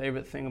 My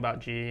favorite thing about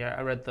GE,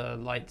 I read the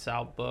Lights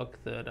Out book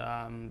that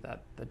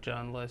that the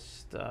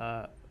journalist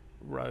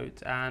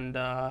wrote, and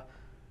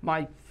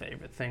my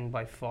favorite thing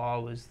by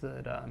far was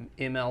that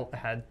Immelt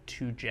had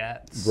 2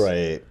 jets.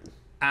 Right.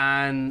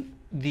 And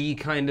the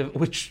kind of,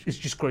 which is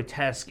just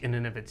grotesque in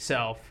and of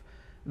itself,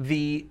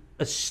 the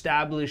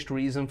established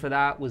reason for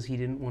that was he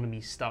didn't want to be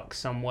stuck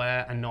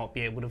somewhere and not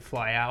be able to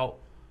fly out.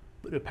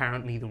 But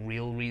apparently the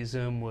real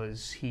reason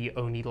was he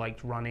only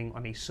liked running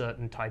on a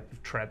certain type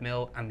of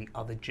treadmill, and the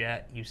other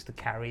jet used to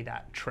carry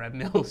that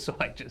treadmill. So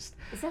I just...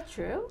 Is that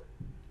true?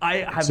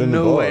 I have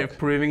no way of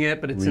proving it,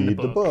 but it's in the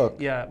book. Read the book.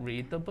 Yeah,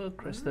 read the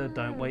book, Krista.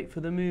 Don't wait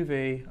for the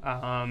movie.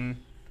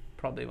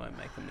 Probably won't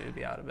make a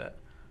movie out of it.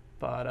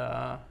 But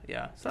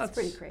yeah, so that's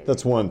pretty crazy.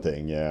 That's one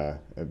thing, yeah.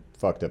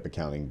 Fucked up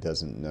accounting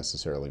doesn't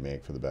necessarily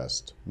make for the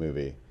best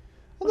movie.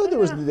 Although there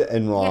was the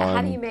Enron Yeah,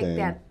 how do you make thing.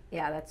 that?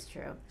 Yeah, that's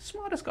true.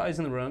 Smartest guys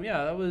in the room.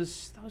 Yeah, that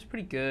was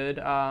pretty good.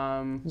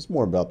 It's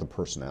more about the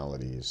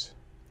personalities.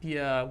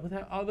 Yeah, were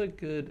there other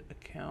good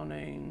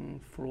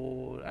accounting,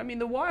 fraud? I mean,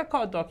 the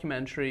Wirecard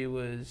documentary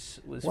was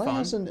Why fun.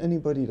 hasn't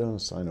anybody done a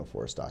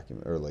Sinoforce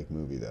document or like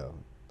movie though?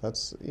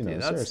 That's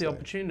that's seriously. the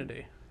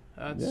opportunity.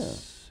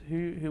 That's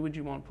who would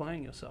you want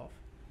playing yourself?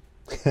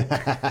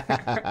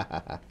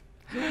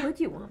 Who would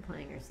you want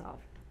playing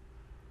yourself?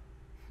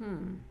 I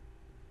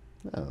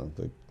don't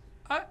know,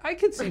 I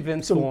could see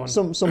Vince Vaughn.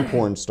 some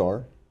porn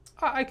star.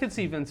 I could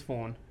see Vince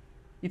Vaughn.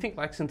 You think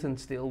Lexington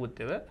Steele would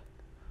do it?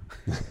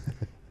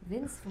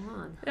 Vince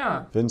Vaughn.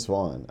 Yeah. Vince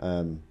Vaughn.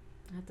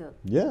 I have to,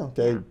 Yeah,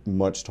 okay,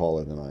 much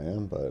taller than I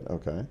am, but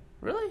okay.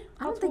 Really?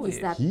 I don't think he's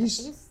that.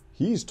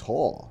 He's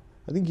tall.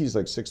 I think he's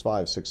like 6'5",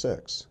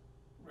 6'6".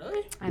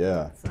 Really?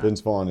 Yeah,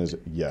 Vince Vaughn is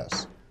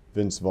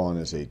Vince Vaughn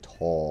is a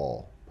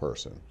tall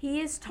person.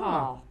 He is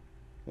tall.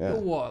 Yeah.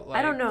 You're what? Like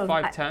I don't know.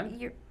 5'10"?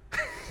 You're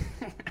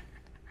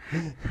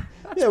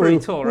That's pretty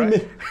tall,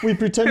 right? We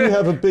pretend you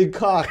have a big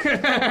cock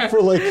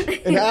for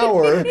like an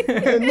hour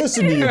and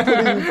listen to you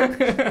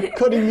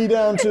cutting me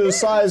down to a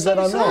size that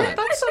I'm not.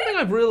 That's something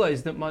I've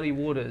realized at Muddy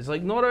Waters.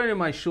 Like, not only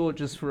am I short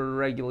just for a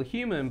regular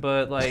human,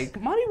 but like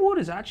Muddy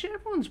Waters, actually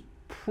everyone's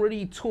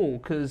pretty tall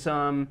because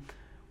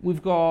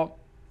we've got,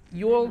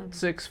 you're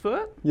 6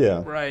 foot.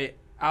 Yeah. Right.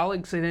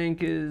 Alex, I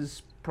think,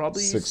 is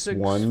probably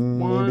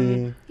 6'1",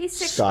 maybe. He's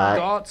 6'5".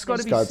 Scott's got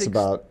to be Scott's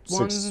about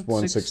 6'1",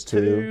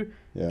 6'2".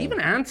 Yeah. Even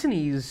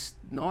Anthony's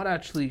not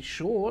actually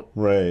short.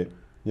 Right.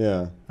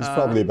 Yeah. He's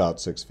probably about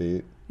 6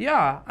 feet.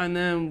 Yeah, and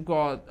then we've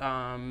got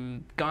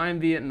guy in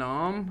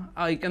Vietnam.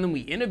 Like, and then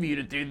we interviewed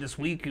a dude this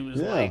week who was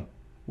like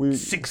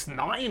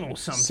 6'9" or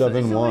something.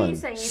 7'1".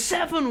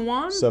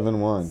 7'1"?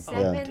 7'1".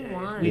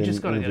 7'1". We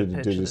just got to get a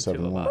Interviewed picture of the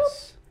 2 of 7'1".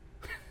 us.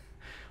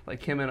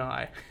 Like him and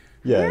I.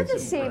 Yeah. We're the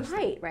same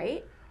height,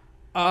 right?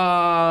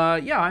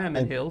 Yeah, I am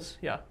in heels.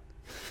 Yeah.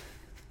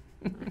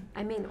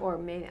 I mean, or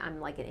maybe I'm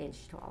like an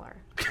inch taller.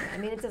 I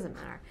mean, it doesn't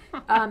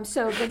matter.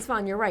 So Vince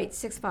Vaughn, you're right,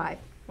 6'5".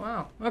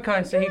 Wow.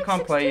 Okay, so he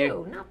can't play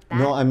you. Not that.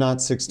 No, I'm not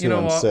 6'2", You know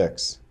I'm what?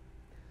 6.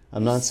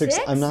 I'm not 6.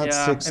 I'm not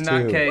 6'2". In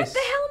that case, What the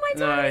hell am I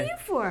talking to you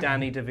for?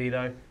 Danny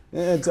DeVito.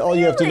 It's all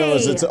you have to know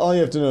is it's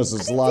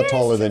a lot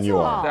taller than you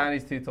are.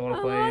 Danny's too tall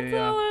to play I'm you.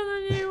 not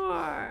taller than you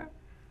are.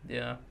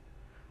 Yeah.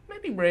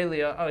 Maybe Ray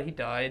Liotta. Oh, he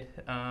died.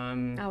 Oh,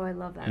 I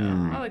love that I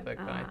guy. like that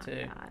guy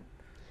too. God.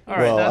 All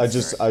right. Well,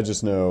 That's I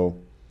just know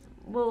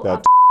Well,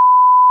 that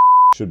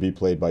should be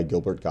played by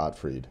Gilbert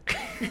Gottfried.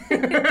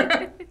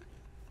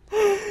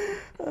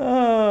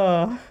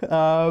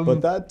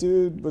 But that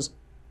dude was,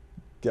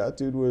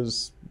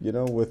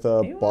 with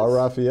Bar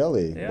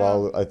Raffaelli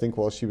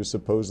while she was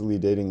supposedly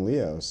dating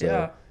Leo. So,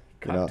 yeah.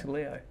 Cut to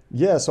Leo.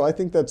 Yeah, so I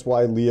think that's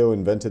why Leo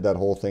invented that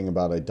whole thing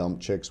about I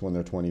dump chicks when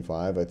they're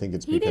 25. I think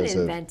it's he because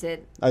didn't invent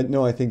it. I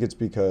think it's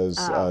because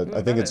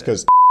I think it's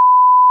because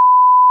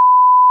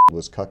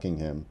was cucking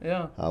him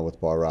with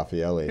Bar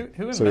Raffaelli.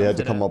 Who so he had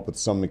to invented come it? up with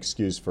some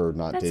excuse for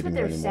not That's dating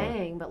what her they're anymore.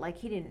 saying, but like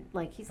he didn't,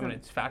 like he's I mean, not.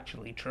 it's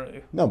factually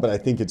true. No, but I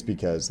think it's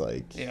because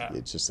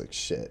it's just like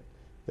shit.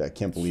 I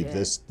can't believe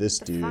Shit. this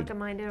The dude, fuck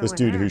am I doing this with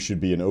dude her? who should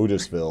be in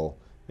Otisville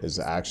is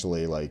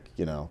actually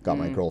got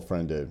my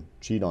girlfriend to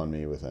cheat on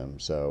me with him.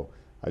 So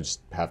I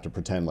just have to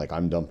pretend like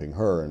I'm dumping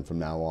her, and from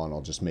now on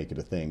I'll just make it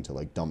a thing to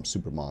like dump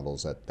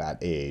supermodels at that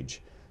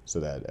age, so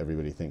that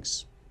everybody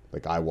thinks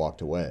like I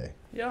walked away.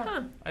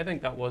 Yeah, I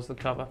think that was the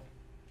cover.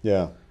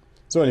 Yeah.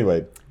 So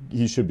anyway,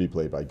 he should be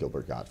played by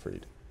Gilbert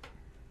Gottfried.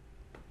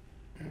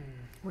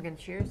 We're gonna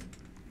cheers.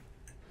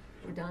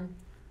 We're done.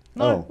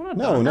 No,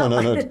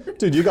 No.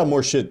 Dude, you got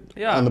more shit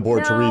on the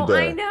board to read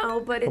there. I know,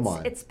 but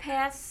it's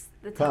past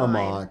the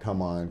time.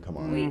 Come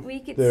on. We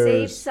could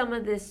save some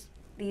of these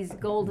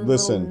golden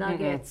little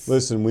nuggets.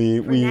 Listen,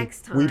 we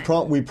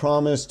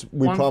promised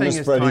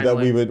Freddie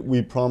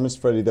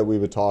that we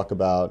would talk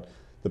about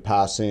the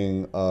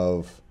passing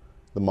of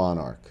the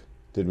monarch.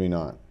 Did we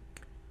not?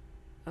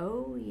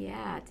 Oh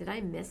yeah, did I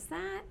miss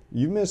that?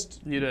 You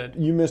missed. You did.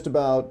 You missed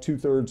about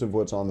 2/3 of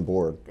what's on the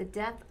board. The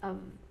death of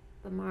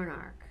the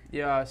monarch.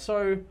 Yeah,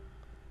 so,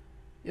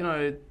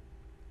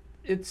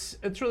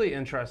 it's really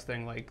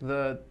interesting. Like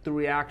the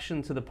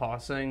reaction to the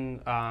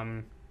passing,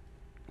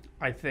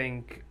 I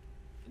think,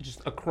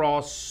 just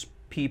across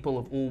people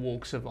of all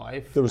walks of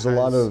life. There was a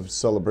lot of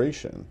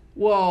celebration.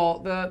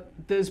 Well,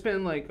 there's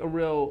been like a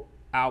real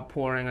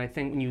outpouring. I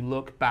think when you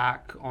look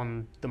back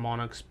on the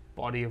monarch's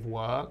body of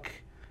work,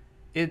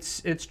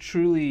 it's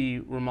truly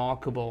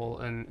remarkable.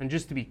 And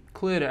just to be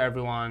clear to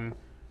everyone,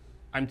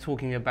 I'm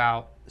talking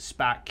about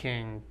SPAC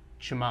King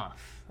Chamath,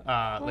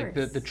 like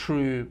the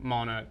true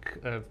monarch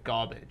of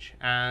garbage,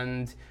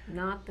 and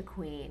not the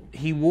queen.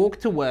 He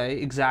walked away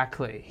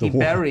exactly. He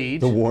buried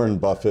the Warren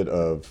Buffett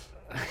of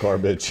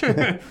garbage.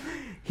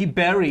 He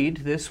buried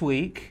this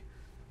week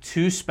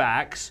 2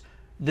 SPACs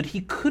that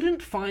he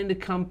couldn't find a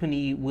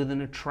company with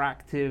an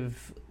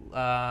attractive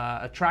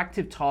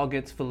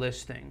targets for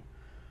listing.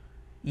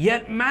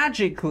 Yet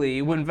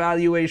magically, when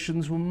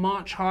valuations were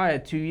much higher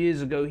 2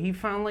 years ago, he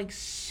found like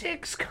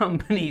 6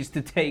 companies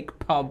to take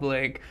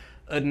public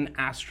at an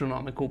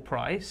astronomical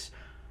price.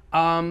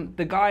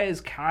 The guy has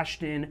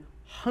cashed in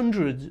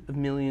hundreds of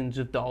millions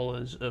of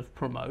dollars of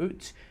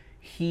promote.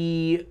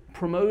 He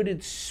promoted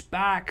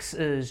SPACs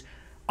as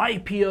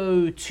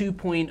IPO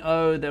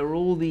 2.0. There were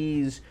all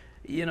these,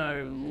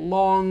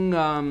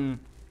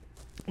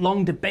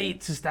 long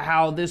debates as to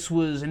how this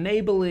was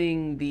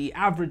enabling the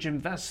average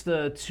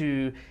investor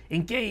to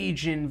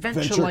engage in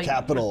venture-like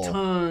capital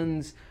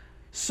returns.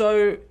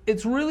 So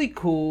it's really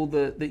cool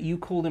that you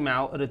called him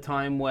out at a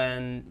time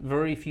when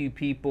very few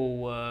people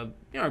were,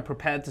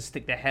 prepared to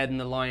stick their head in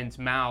the lion's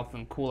mouth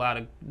and call out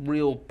a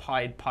real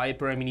Pied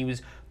Piper. I mean, he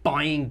was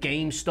buying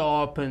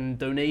GameStop and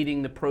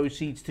donating the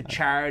proceeds to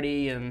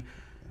charity and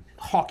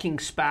hawking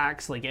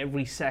SPACs like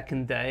every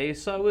second day.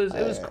 So it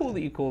was cool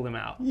that you called him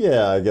out.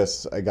 Yeah, I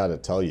guess I got to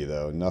tell you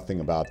though, nothing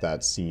about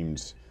that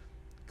seemed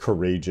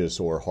courageous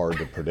or hard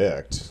to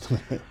predict.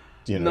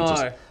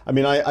 No. I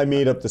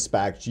made up the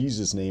SPAC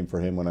Jesus name for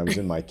him when I was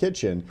in my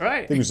kitchen.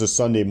 Right. I think it was a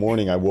Sunday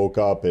morning. I woke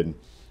up and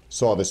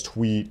saw this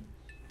tweet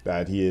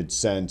that he had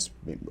sent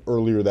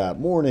earlier that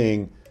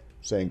morning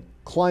saying,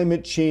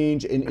 climate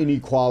change and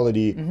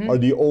inequality are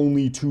the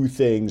only 2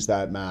 things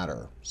that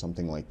matter.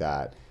 Something like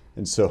that.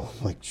 And so,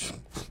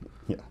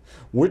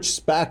 which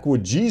SPAC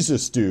would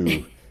Jesus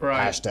do?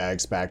 Right.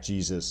 Hashtag SPAC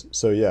Jesus.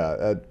 So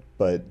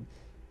but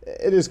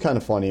it is kind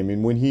of funny. I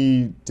mean, when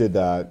he did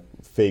that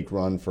fake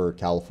run for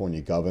California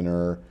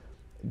governor,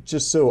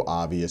 just so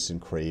obvious and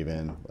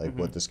craven, like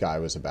what this guy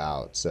was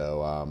about.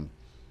 So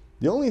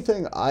the only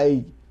thing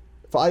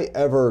if I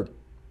ever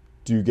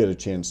do get a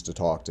chance to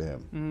talk to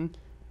him,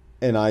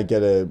 and I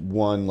get a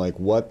one like,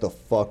 what the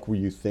fuck were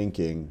you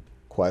thinking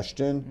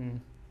question,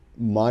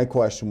 my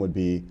question would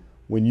be,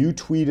 when you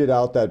tweeted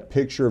out that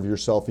picture of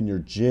yourself in your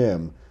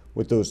gym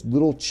with those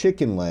little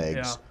chicken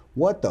legs,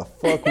 what the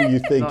fuck were you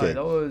thinking?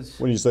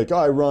 When he's like,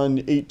 I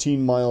run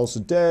 18 miles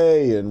a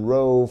day and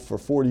row for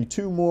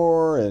 42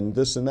 more and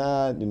this and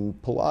that and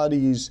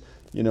Pilates,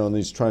 and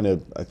he's trying to,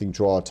 I think,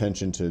 draw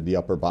attention to the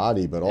upper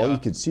body, but all you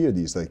could see are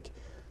these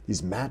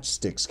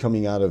matchsticks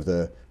coming out of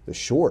the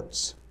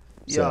shorts.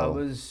 Yeah,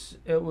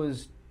 it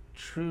was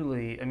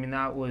truly,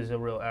 that was a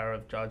real error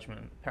of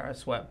judgment. A pair of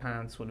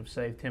sweatpants would have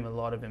saved him a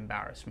lot of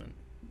embarrassment.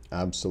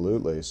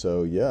 Absolutely.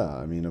 So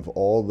of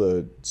all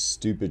the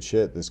stupid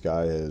shit this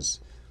guy has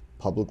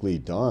publicly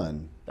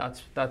done,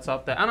 that's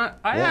up there. And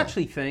I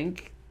actually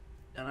think,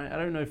 and I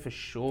don't know for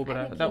sure, but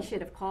I think he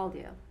should have called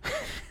you.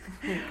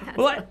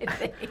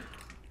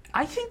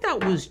 I think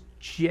that was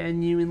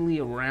genuinely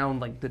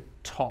around like the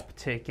top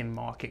tick in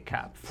market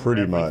cap for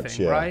pretty everything, much,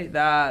 yeah. Right?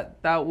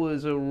 That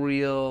was a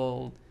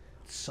real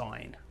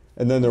sign.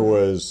 And then there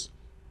was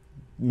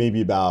maybe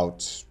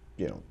about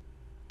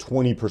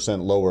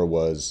 20% lower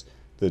was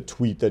the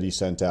tweet that he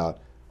sent out.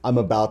 I'm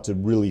about to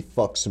really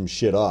fuck some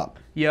shit up.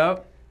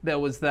 Yep. There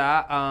was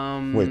that.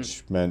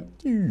 Which meant...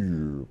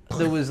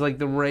 There was like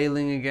the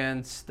railing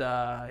against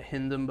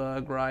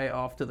Hindenburg, right,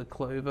 after the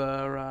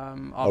Clover,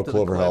 after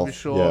the Clover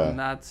short. Yeah. And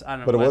that's, I don't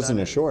know. But it wasn't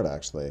a short,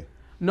 actually.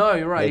 No,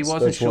 you're right. He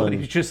wasn't short. He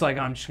was just like,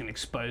 I'm just going to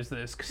expose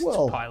this because it's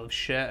a pile of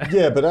shit.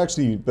 Yeah, but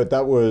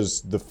that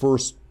was the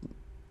first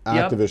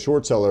activist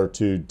short seller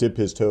to dip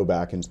his toe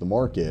back into the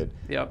market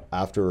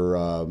after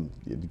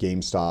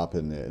GameStop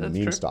and the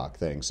meme stock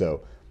thing.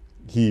 So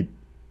he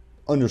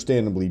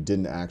understandably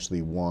didn't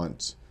actually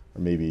want,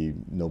 or maybe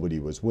nobody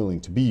was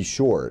willing to be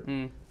short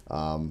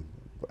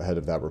ahead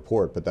of that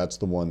report. But that's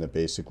the one that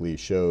basically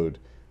showed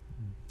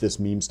this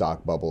meme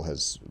stock bubble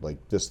has,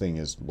 this thing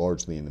is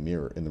largely in the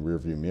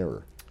rearview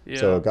mirror. Yeah.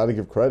 So got to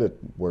give credit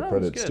where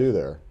credit's due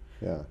there.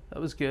 Yeah. That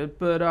was good.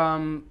 But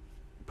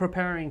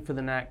preparing for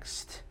the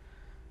next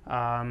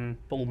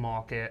bull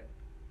market,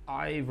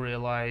 I've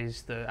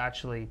realized that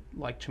actually,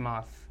 like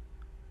Chamath,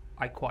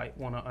 I quite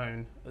want to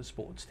own a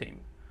sports team.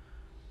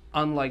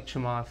 Unlike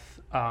Chamath,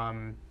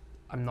 I'm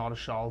not a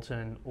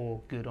charlatan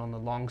or good on the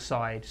long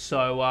side.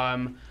 So,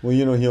 well,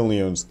 you know, he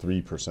only owns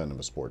 3% of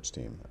a sports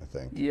team, I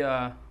think.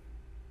 Yeah,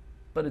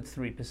 but it's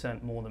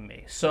 3% more than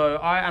me. So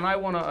I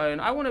want to own.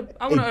 I want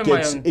to own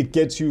my own. It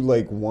gets you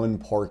like one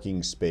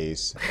parking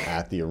space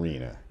at the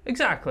arena.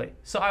 Exactly.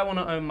 So I want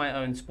to own my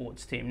own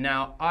sports team.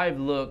 Now, I've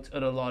looked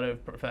at a lot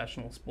of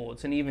professional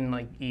sports and even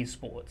like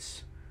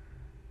esports.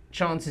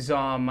 Chances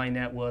are my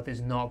net worth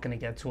is not going to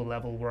get to a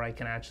level where I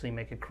can actually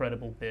make a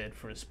credible bid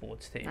for a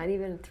sports team. Not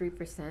even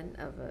 3%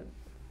 of a...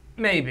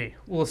 Maybe.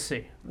 We'll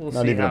see.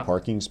 Not even a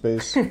parking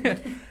space?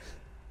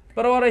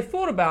 But what I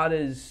thought about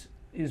is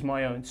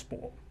my own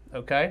sport,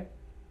 okay?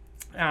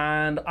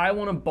 And I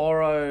want to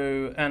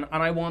borrow, and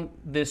I want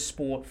this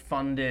sport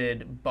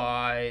funded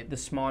by the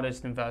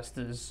smartest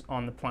investors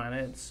on the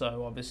planet.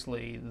 So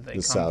obviously they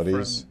come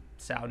Saudis. from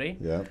Saudi.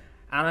 Yeah.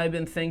 And I've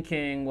been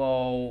thinking,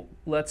 well,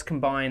 let's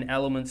combine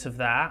elements of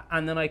that.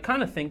 And then I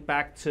kind of think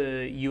back to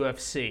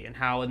UFC and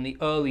how in the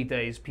early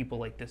days, people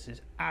like, this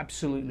is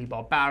absolutely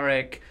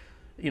barbaric.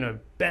 You know,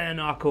 bare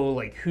knuckle,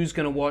 like who's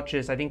going to watch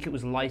this? I think it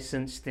was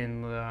licensed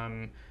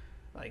in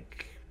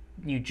like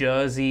New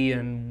Jersey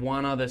and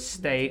one other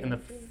state, and the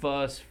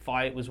first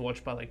fight was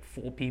watched by like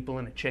 4 people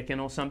and a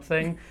chicken or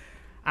something.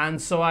 And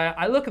so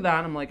I look at that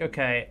and I'm like,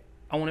 okay,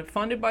 I want it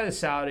funded by the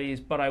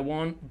Saudis, but I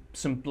want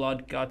some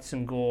blood, guts,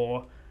 and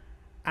gore.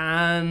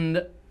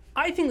 And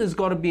I think there's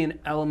got to be an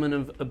element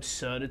of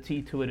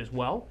absurdity to it as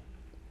well.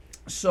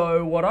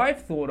 So what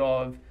I've thought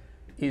of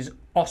is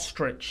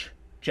ostrich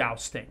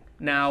jousting.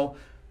 Now,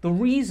 the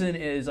reason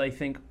is I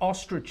think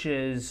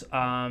ostriches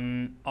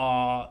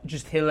are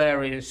just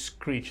hilarious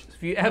creatures.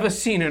 If you've ever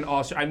seen an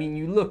ostrich, I mean,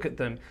 you look at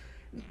them,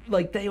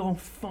 like they are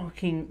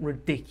fucking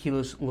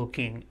ridiculous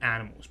looking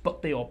animals,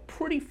 but they are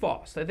pretty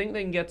fast. I think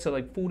they can get to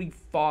like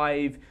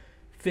 45,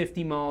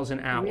 50 miles an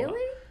hour.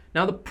 Really?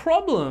 Now, the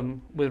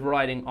problem with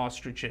riding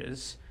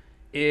ostriches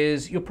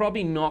is you're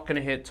probably not going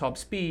to hit top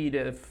speed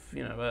if,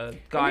 you know, a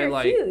guy and they're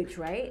like... huge,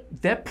 right?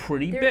 They're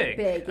pretty They're big.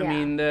 big, yeah. I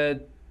mean, they're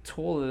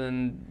taller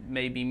than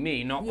maybe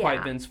me, not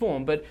quite Vince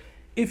Vaughn, but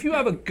if you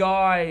have a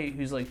guy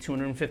who's like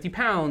 250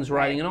 pounds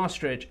riding an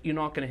ostrich, you're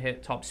not going to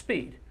hit top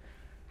speed.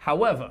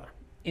 However,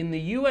 in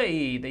the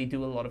UAE, they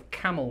do a lot of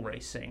camel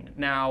racing.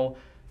 Now,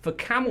 for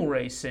camel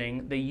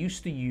racing, they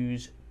used to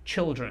use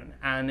children,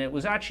 and it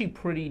was actually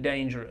pretty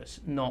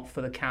dangerous, not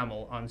for the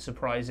camel,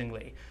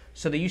 unsurprisingly.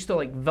 So they used to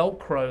like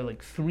Velcro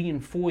like 3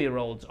 and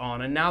 4-year-olds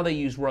on, and now they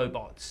use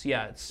robots.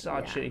 Yeah, it's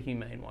such a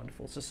humane,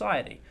 wonderful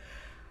society.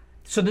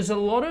 So there's a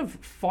lot of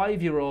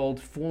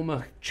 5-year-old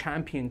former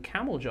champion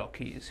camel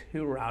jockeys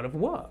who are out of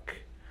work.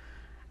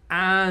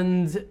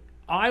 And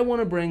I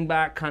want to bring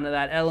back kind of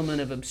that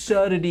element of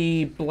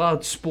absurdity,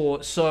 blood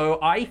sport. So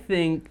I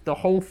think the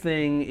whole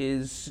thing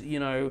is, you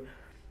know,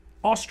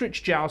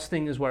 ostrich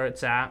jousting is where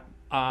it's at.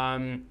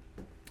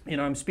 You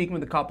know, I'm speaking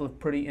with a couple of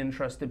pretty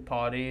interested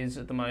parties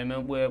at the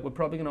moment. We're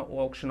probably going to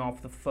auction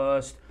off the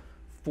first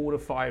 4 to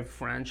 5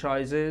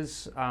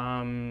 franchises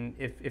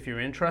if you're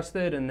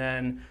interested, and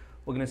then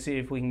we're going to see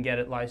if we can get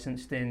it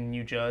licensed in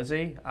New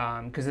Jersey,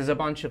 because there's a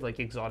bunch of like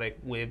exotic,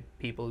 weird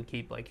people who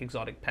keep like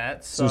exotic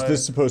pets. So is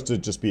this supposed to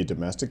just be a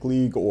domestic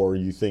league, or are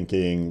you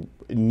thinking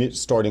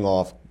starting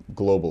off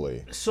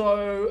globally?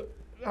 So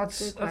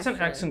that's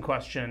an excellent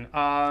question.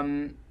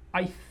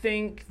 I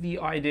think the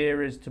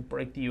idea is to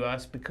break the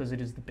US because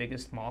it is the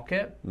biggest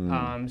market.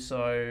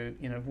 So,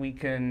 you know, if we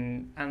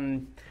can,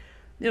 and,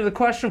 you know, the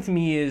question for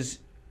me is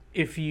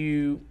if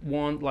you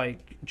want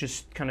like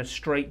just kind of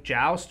straight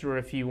joust, or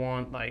if you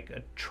want like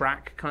a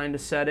track kind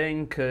of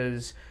setting,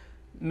 because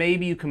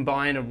maybe you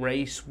combine a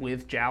race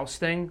with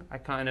jousting. I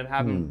kind of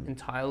haven't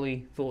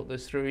entirely thought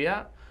this through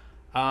yet.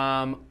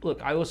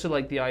 Look, I also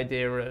like the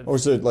idea of... Or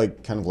is it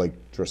like kind of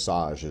like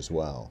dressage as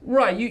well?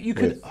 Right, you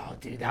could... Oh,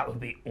 dude, that would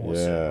be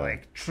awesome. Yeah.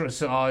 Like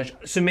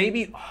dressage. So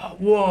maybe...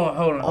 whoa,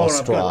 hold on.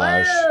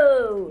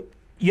 Whoa!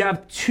 You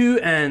have 2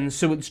 ends,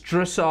 so it's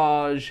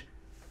dressage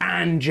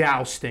and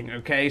jousting,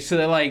 okay? So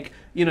they're like,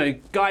 you know,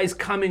 guys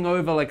coming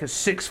over like a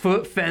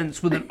 6-foot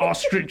fence with an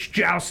ostrich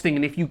jousting,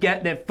 and if you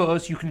get there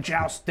first, you can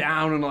joust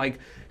down and like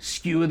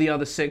skewer the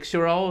other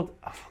 6-year-old.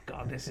 Oh,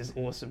 God, this is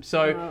awesome.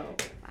 So...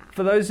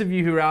 For those of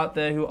you who are out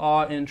there who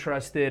are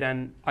interested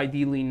and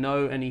ideally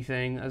know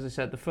anything, as I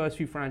said, the first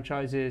few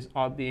franchises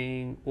are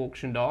being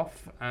auctioned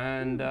off,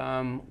 and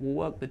we'll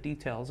work the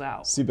details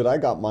out. See, but I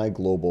got my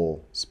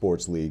global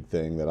sports league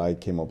thing that I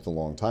came up with a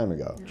long time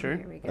ago. Sure.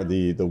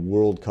 The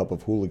World Cup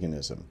of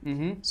Hooliganism.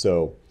 Mm-hmm.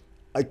 So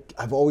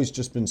I've always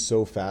just been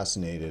so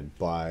fascinated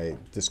by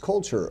this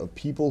culture of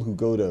people who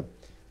go to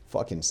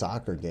fucking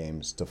soccer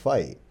games to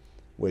fight,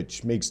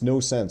 which makes no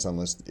sense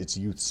unless it's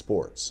youth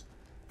sports.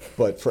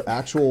 But for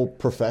actual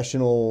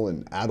professional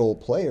and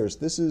adult players,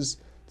 this is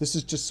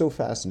just so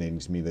fascinating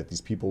to me that these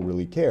people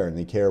really care, and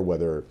they care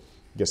whether,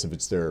 I guess if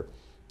it's their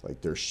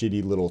like their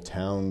shitty little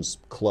town's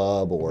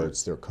club or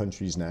it's their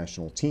country's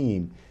national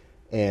team.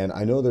 And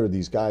I know there are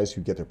these guys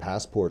who get their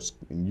passports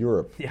in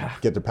Europe,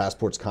 get their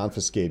passports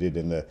confiscated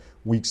in the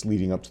weeks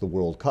leading up to the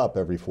World Cup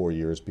every 4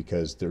 years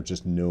because they're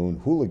just known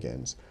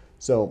hooligans.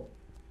 So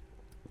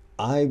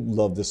I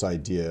love this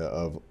idea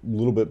of a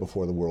little bit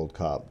before the World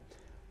Cup,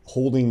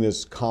 holding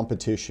this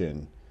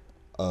competition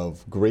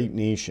of great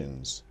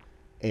nations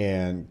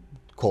and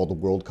called the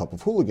World Cup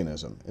of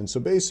Hooliganism. And so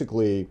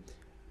basically,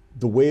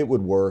 the way it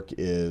would work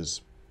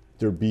is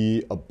there'd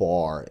be a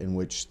bar in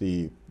which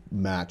the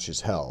match is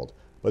held.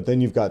 But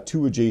then you've got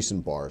 2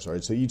 adjacent bars,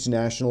 right? So each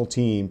national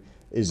team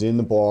is in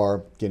the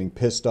bar getting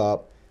pissed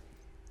up.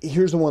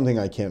 Here's the one thing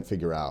I can't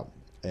figure out.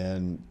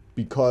 And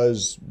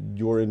because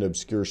you're into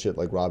obscure shit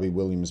like Robbie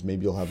Williams,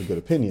 maybe you'll have a good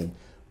opinion.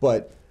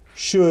 But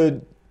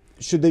should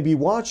they be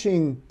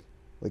watching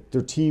like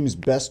their team's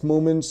best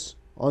moments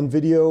on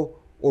video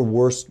or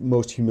worst,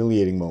 most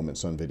humiliating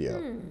moments on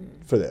video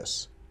for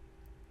this?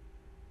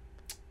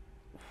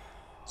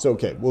 So,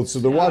 okay, well, so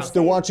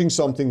they're watching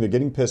something, they're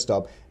getting pissed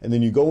up, and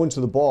then you go into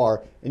the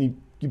bar, and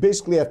you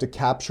basically have to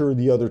capture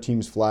the other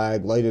team's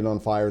flag, light it on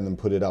fire, and then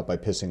put it out by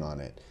pissing on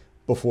it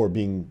before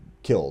being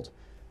killed.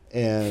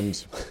 And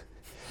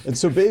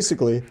so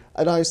basically,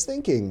 and I was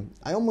thinking,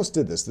 I almost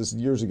did this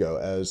years ago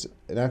as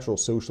an actual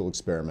social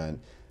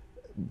experiment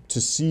to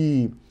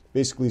see,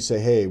 basically say,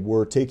 hey,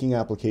 we're taking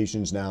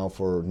applications now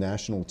for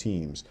national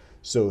teams.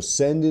 So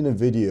send in a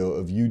video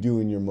of you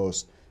doing your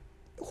most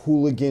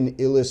hooligan,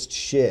 illest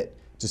shit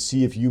to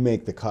see if you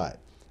make the cut.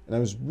 And I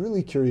was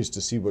really curious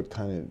to see what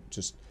kind of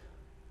just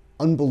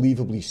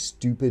unbelievably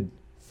stupid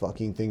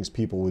fucking things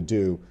people would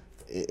do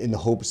in the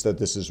hopes that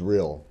this is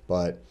real.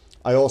 But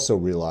I also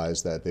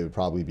realized that they would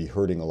probably be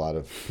hurting a lot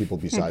of people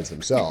besides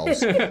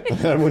themselves.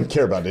 I wouldn't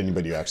care about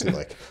anybody who actually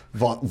like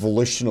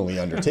volitionally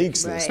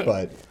undertakes this. Right.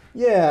 But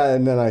yeah,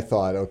 and then I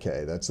thought,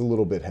 okay, that's a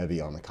little bit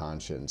heavy on the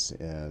conscience,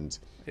 and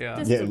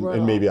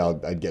and maybe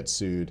I'd get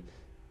sued.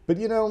 But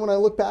you know, when I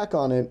look back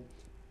on it,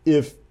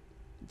 if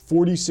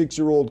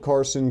 46-year-old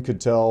Carson could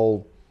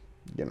tell,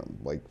 you know,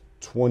 like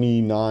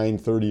 29,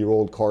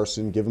 30-year-old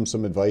Carson, give him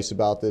some advice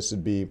about this,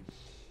 it'd be,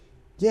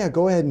 yeah,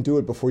 go ahead and do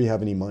it before you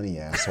have any money,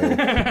 asshole.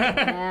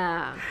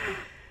 Yeah.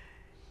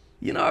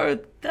 You know,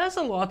 there's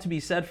a lot to be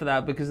said for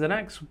that, because the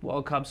next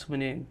World Cup's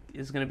winning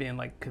is going to be in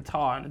like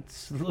Qatar, and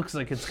it looks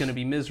like it's going to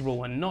be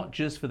miserable, and not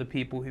just for the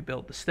people who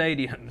built the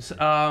stadiums.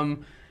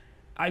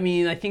 I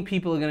mean, I think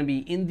people are going to be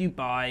in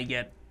Dubai,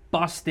 get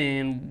bust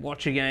in,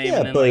 watch a game,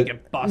 and then like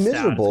get bust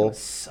miserable. out.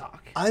 It's going to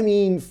suck. I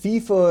mean,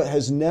 FIFA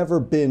has never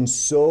been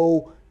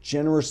so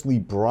generously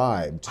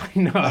bribed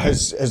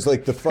as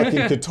like the fucking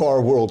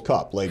Qatar World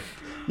Cup. Like,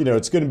 you know,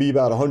 it's going to be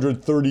about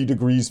 130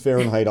 degrees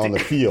Fahrenheit on the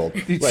field.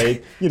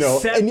 Like, you know,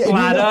 Sepp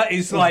Blatter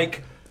is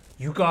like,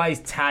 you guys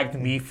tagged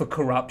me for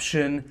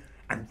corruption,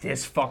 and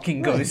this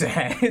fucking goes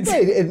ahead.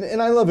 Right,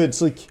 and I love it.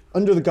 It's like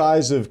under the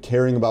guise of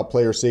caring about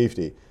player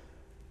safety.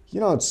 You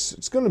know,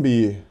 it's going to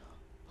be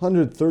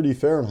 130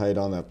 Fahrenheit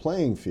on that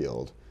playing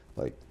field.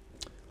 Like,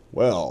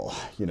 well,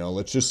 you know,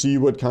 let's just see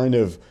what kind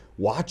of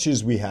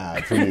watches we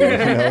have for you. You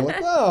know, like,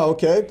 oh,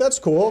 okay, that's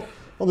cool.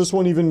 Well, this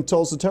one even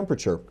tells the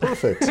temperature.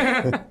 Perfect.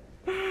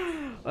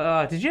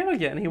 Did you ever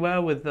get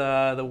anywhere with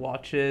the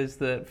watches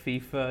that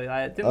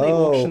FIFA? Didn't they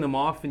auction them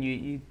off?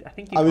 And I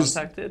think you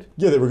contacted?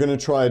 Yeah, they were going to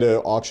try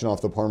to auction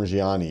off the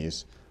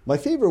Parmigianis. My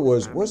favorite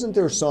wasn't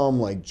there some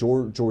like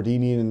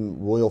Jordanian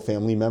royal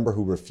family member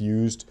who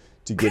refused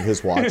to give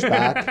his watch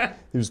back?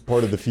 He was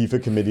part of the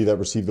FIFA committee that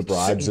received the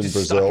bribes in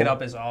Brazil. Stuck it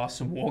up his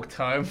ass and walked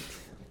home.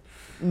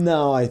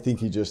 No, I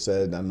think he just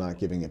said, I'm not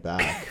giving it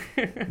back.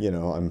 You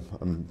know,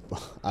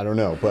 I don't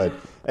know. But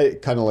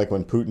kind of like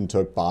when Putin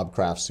took Bob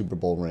Kraft's Super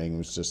Bowl ring, it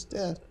was just,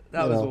 that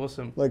was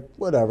awesome. Like,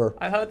 whatever.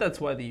 I heard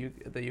that's why the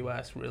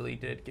US really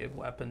did give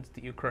weapons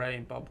to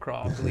Ukraine. Bob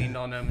Kraft leaned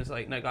on him and was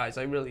like, no, guys,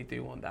 I really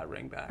do want that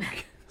ring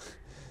back.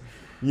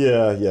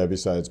 Yeah.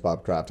 Besides,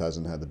 Bob Kraft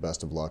hasn't had the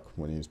best of luck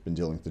when he's been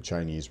dealing with the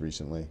Chinese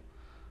recently.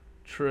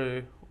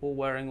 True. All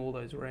wearing all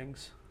those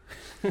rings.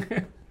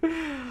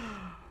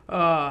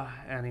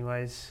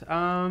 Anyways.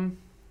 I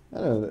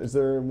don't know. Is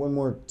there one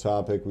more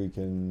topic we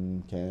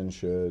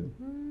should?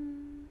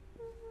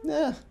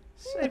 Yeah.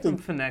 Save them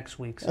for next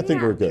week. I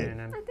think we're good.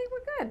 I think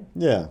we're good.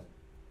 Yeah.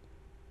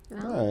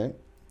 All right.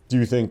 Do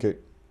you think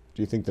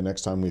the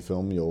next time we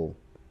film you'll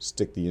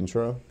stick the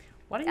intro?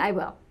 Why don't you I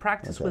will.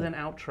 Practice with an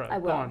outro. I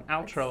will. Go on,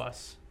 outro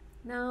us.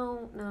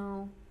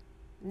 No.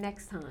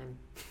 Next time.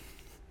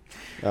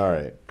 All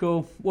right.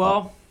 Cool.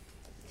 Well.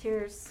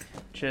 Cheers.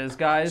 Cheers,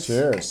 guys.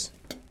 Cheers.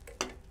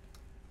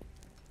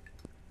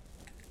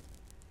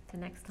 To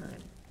next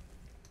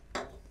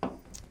time.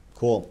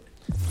 Cool.